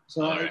show up.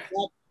 So right.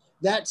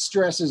 that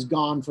stress is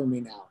gone for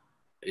me now.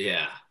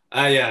 Yeah.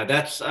 Yeah,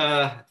 that's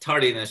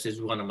tardiness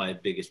is one of my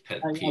biggest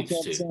pet peeves I can't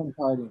stand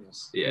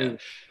tardiness. Yeah.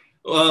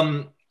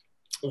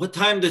 What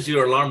time does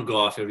your alarm go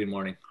off every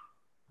morning?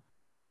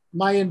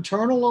 My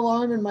internal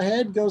alarm in my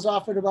head goes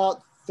off at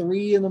about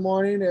 3 in the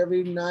morning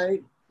every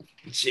night.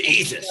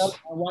 Jesus.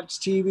 I watch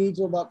TV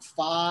till about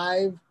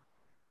 5.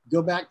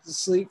 Go back to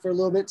sleep for a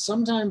little bit.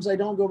 Sometimes I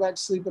don't go back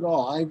to sleep at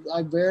all.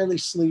 I barely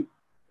sleep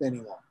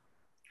anymore.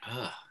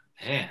 Oh,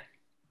 man.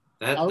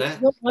 I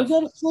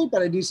go to sleep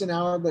at a decent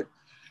hour, but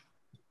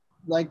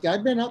like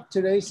I've been up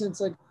today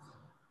since like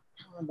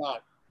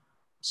about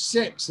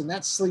 6, and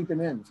that's sleeping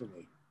in for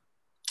me.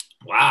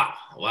 Wow.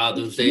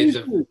 Those days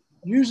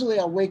usually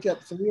I'll wake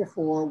up 3 or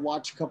 4,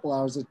 watch a couple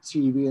hours of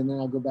TV, and then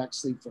I'll go back to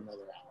sleep for another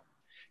hour.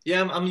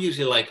 Yeah, I'm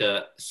usually like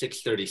a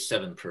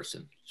 6:37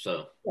 person.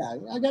 So yeah,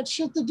 I got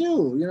shit to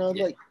do. You know,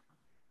 like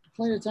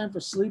plenty of time for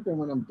sleeping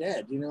when I'm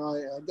dead. You know,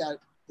 I got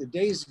the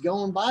days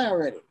going by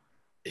already.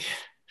 Yeah.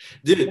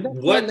 Dude,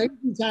 what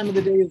lazy time of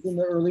the day is in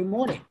the early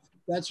morning.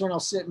 That's when I'll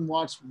sit and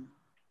watch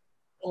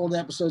old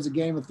episodes of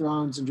Game of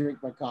Thrones and drink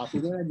my coffee.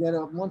 Then I get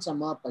up. Once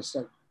I'm up, I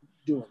start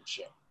doing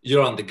shit.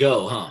 You're on the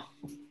go, huh?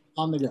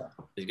 On the go.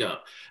 There you go.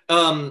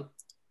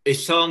 A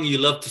song you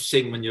love to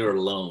sing when you're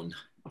alone.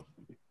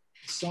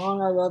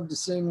 Song I love to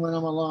sing when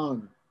I'm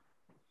alone.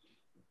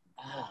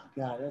 Oh,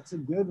 God, that's a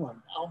good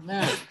one. Oh,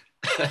 man.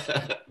 I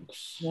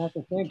have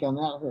to think on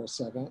that for a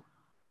second.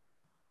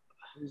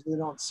 I usually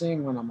don't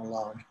sing when I'm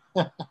alone.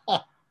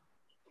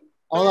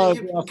 Although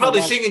you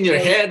probably sing in your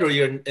head or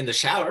you're in the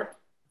shower.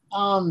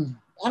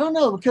 I don't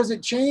know, because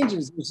it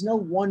changes. There's no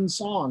one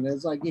song.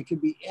 It's like it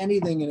could be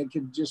anything, and it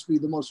could just be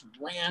the most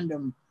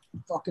random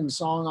fucking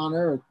song on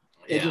earth.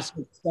 It just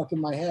gets stuck in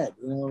my head,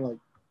 you know. Like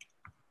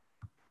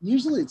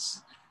usually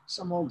it's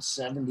some old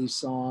 70s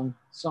song,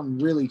 some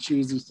really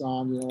cheesy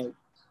song, you know, like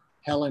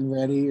Helen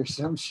Reddy or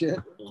some shit.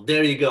 Well,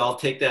 there you go. I'll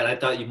take that. I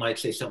thought you might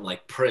say something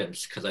like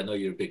Prince, because I know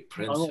you're a big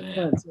Prince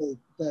fan. Prince.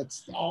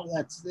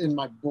 That's in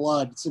my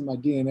blood. It's in my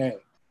DNA.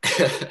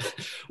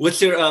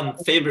 What's your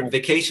favorite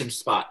vacation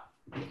spot?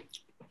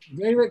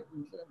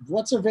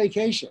 What's a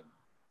vacation?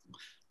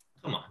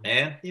 Come on,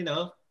 man. You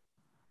know,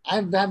 I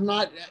have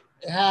not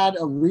had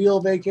a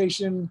real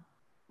vacation,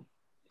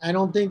 I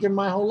don't think, in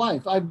my whole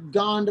life. I've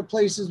gone to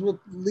places with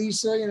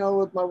Lisa, you know,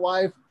 with my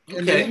wife,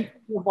 and then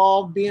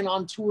involved being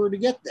on tour to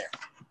get there.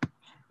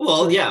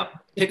 Well, so, yeah,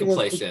 pick a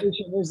place then.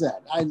 Is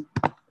that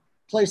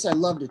place I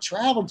love to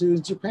travel to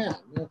is Japan.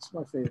 That's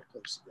my favorite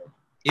place to go.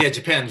 Yeah,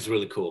 Japan's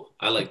really cool.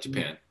 I like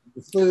Japan.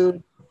 The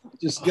food,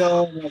 Just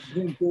go and like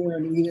drink beer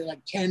and eat at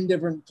like 10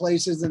 different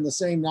places in the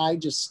same night.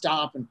 Just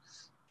stop and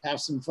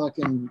have some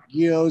fucking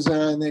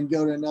gyoza and then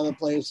go to another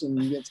place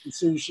and get some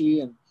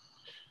sushi and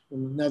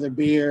another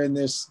beer and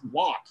this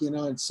walk. You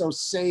know, it's so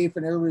safe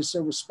and everybody's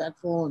so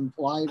respectful and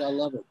polite. I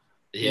love it.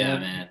 Yeah, you know?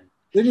 Man.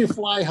 Then you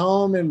fly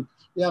home and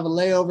you have a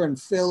layover in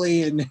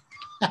Philly and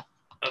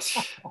that's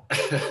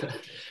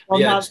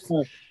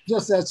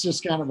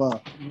just kind of a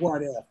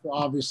what if.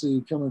 Obviously,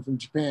 coming from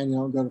Japan, you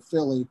don't go to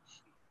Philly.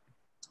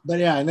 But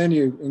yeah, and then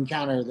you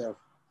encounter the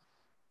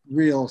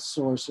real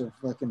source of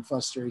fucking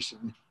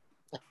frustration.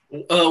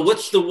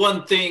 What's the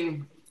one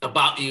thing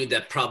about you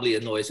that probably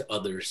annoys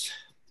others?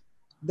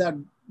 That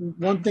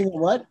one thing,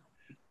 what?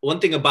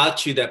 One thing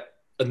about you that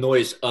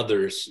annoys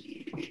others.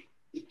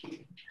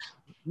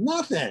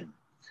 Nothing.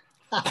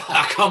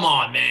 Come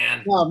on,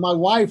 man. No, my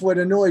wife, what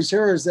annoys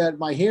her is that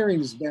my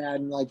hearing is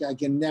bad and like I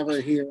can never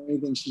hear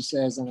anything she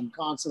says, and I'm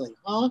constantly,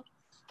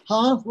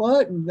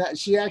 what? And that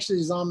she actually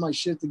is on my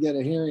shit to get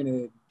a hearing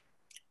aid.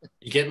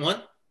 You getting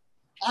one?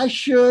 I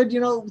should,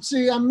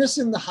 see, I'm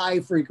missing the high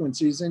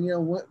frequencies, and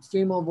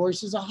female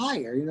voices are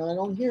higher. I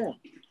don't hear them.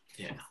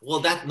 Yeah, well,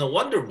 that's no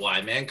wonder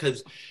why, man.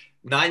 Because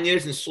 9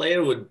 years in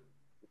Slayer with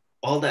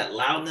all that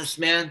loudness,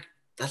 man.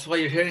 That's why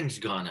your hearing's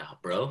gone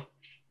out, bro.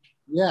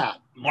 Yeah.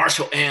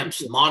 Marshall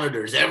amps,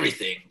 monitors,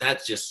 everything.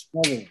 That's just.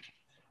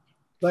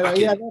 But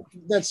yeah,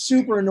 that's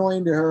super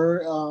annoying to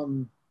her.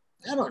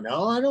 I don't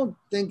know. I don't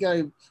think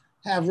I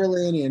have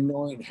really any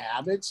annoying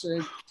habits.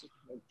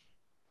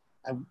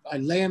 I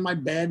lay in my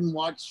bed and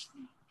watch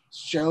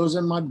shows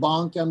in my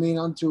bunk. I mean,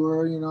 on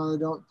tour,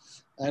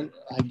 I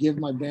give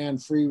my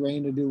band free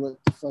reign to do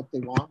what the fuck they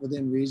want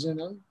within reason. I'm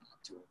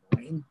not too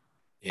annoying.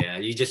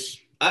 Yeah,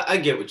 I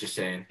get what you're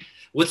saying.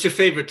 What's your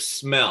favorite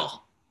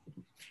smell?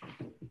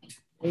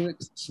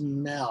 Favorite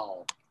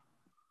smell?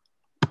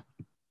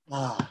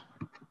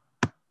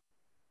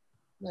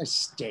 Nice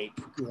steak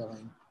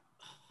grilling.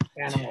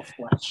 Animal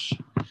flesh.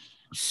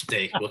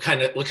 Steak. What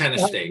kind of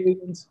steak?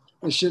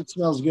 The shit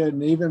smells good,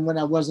 and even when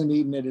I wasn't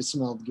eating it, it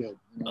smelled good.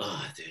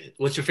 Oh, dude.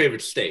 What's your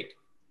favorite steak?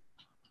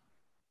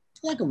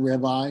 Like a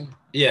ribeye.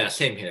 Yeah,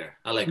 same here.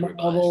 I like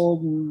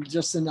ribeyes. And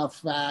just enough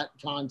fat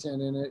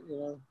content in it,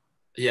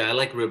 Yeah, I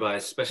like ribeyes,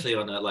 especially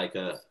on I like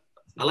a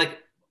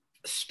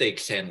steak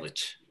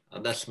sandwich.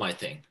 That's my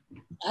thing.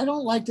 I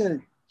don't like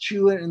to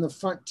chew it in the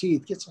front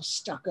teeth. It gets all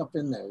stuck up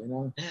in there,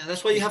 Yeah,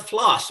 that's why you have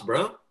floss,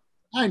 bro.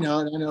 I know.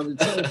 If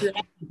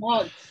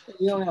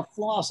you don't have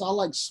floss, I'll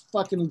like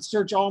fucking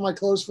search all my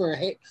clothes for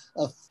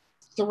a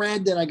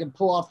thread that I can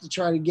pull off to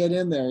try to get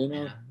in there,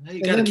 Yeah,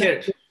 you gotta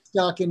care.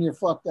 Stuck and you're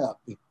fucked up.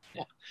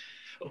 Yeah.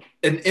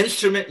 An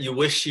instrument you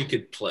wish you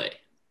could play?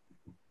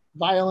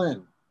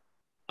 Violin.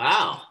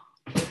 Wow.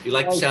 You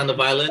like the sound of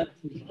violin?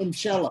 And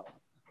cello.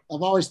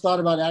 I've always thought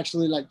about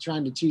actually like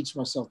trying to teach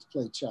myself to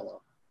play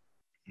cello.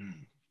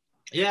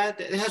 Yeah,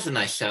 it has a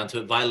nice sound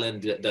to it.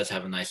 Violin does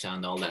have a nice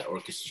sound, all that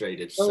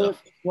orchestrated so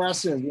stuff.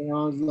 Expressive,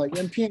 like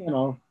in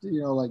piano,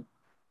 like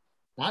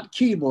not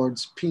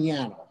keyboards,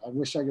 piano. I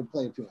wish I could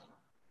play piano.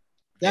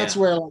 That's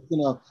where,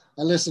 I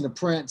listen to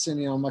Prince,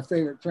 and my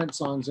favorite Prince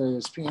songs are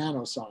his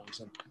piano songs,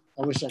 and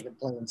I wish I could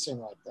play and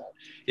sing like that.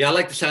 Yeah, I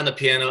like the sound of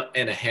piano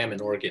and a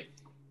Hammond organ.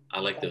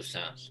 I like those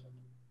sounds.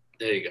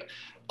 There you go.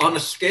 On a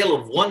scale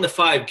of 1 to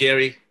 5,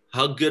 Gary,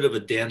 how good of a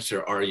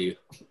dancer are you?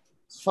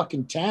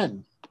 Fucking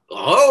 10.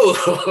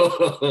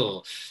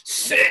 Oh,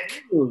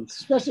 sick.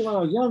 Especially when I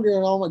was younger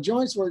and all my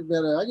joints worked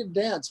better. I could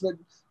dance, but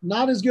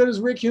not as good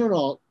as Rick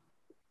Hunolt.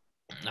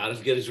 Not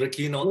as good as Rick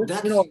Hunolt. Rick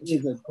Hunolt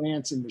is a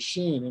dancing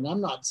machine, and I'm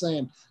not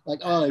saying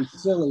like, oh,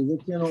 he's silly.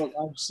 Rick Hunolt,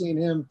 I've seen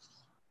him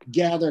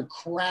gather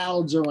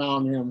crowds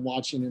around him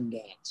watching him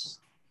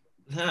dance.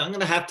 I'm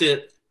gonna have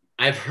to.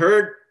 I've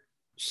heard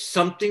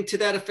something to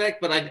that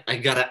effect, but I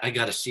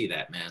gotta see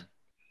that, man.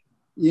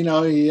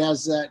 He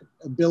has that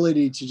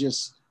ability to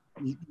just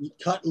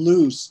cut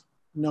loose,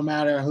 no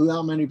matter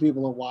how many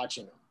people are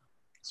watching him.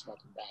 It's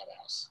fucking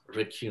badass.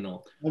 Rick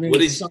Hunolt. I mean,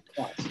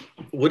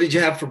 what did you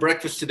have for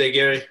breakfast today,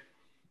 Gary?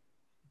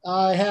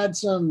 I had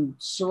some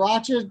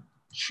sriracha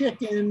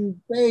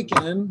chicken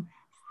bacon.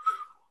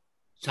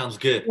 Sounds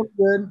good.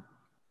 Good.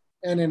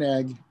 And an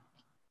egg.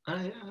 Oh,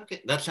 yeah,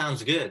 okay. That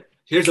sounds good.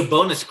 Here's a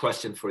bonus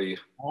question for you.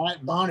 All right,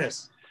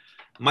 bonus.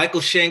 Michael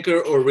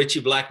Schenker or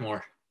Richie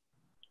Blackmore?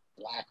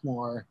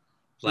 Blackmore.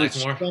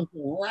 Blackmore?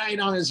 Right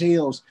on his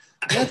heels.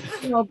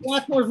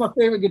 Blackmore's my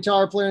favorite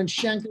guitar player, and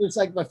Schenker's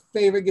like my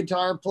favorite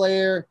guitar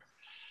player.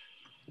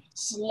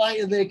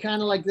 Slightly, they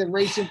kind of like the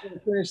racing for the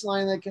finish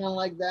line. They kind of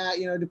like that.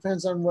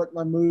 Depends on what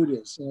my mood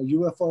is.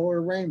 UFO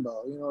or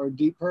Rainbow. Or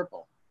Deep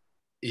Purple.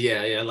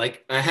 Yeah.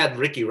 Like I had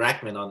Ricky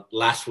Rackman on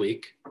last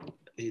week.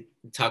 He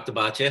talked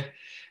about you,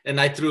 and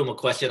I threw him a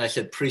question. I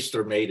said Priest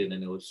or Maiden,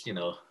 and it was,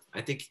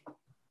 I think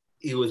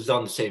he was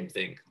on the same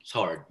thing. It's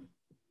hard.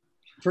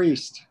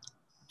 Priest.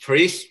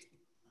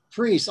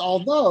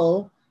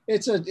 Although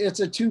it's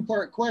a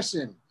two-part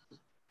question.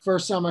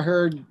 First time I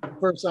heard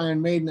first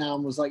Iron Maiden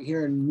album was like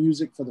hearing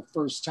music for the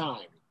first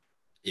time.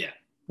 Yeah.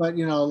 But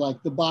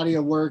like the body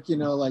of work,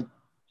 like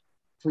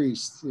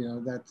Priest, you know,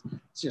 that's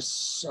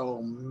just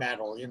so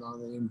metal, you know,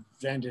 they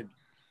invented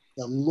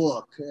the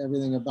look,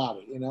 everything about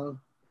it, you know?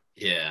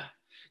 Yeah.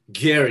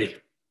 Gary,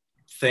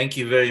 thank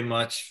you very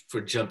much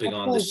for jumping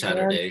on this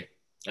Saturday.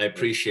 Man. I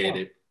appreciate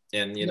it.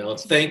 And, you know,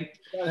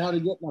 how to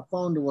get my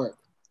phone to work.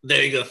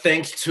 There you go.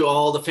 Thanks to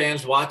all the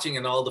fans watching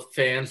and all the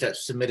fans that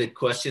submitted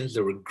questions.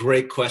 There were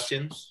great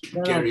questions.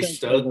 Gary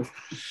Stokes.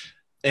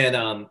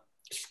 And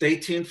stay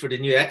tuned for the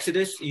new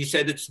Exodus. You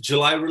said it's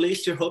July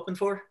release you're hoping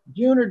for?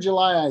 June or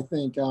July, I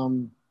think.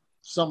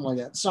 Something like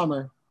that.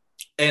 Summer.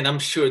 And I'm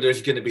sure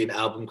there's going to be an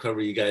album cover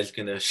you guys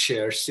going to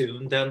share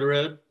soon down the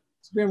road.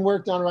 It's been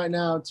worked on right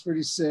now. It's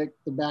pretty sick.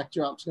 The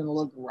backdrop's going to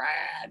look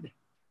rad.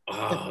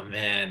 Oh,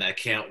 man, I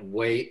can't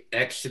wait.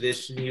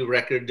 Exodus, new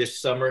record this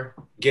summer.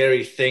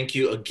 Gary, thank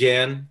you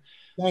again.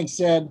 Thanks,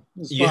 Ed.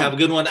 You have a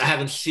good one. I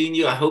haven't seen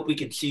you. I hope we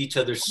can see each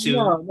other soon.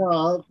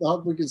 No, I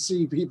hope we can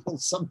see people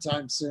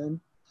sometime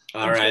soon.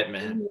 All right,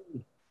 man.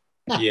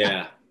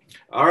 Yeah.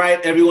 All right,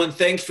 everyone.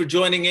 Thanks for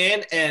joining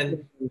in,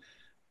 and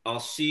I'll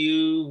see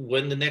you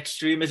when the next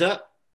stream is up.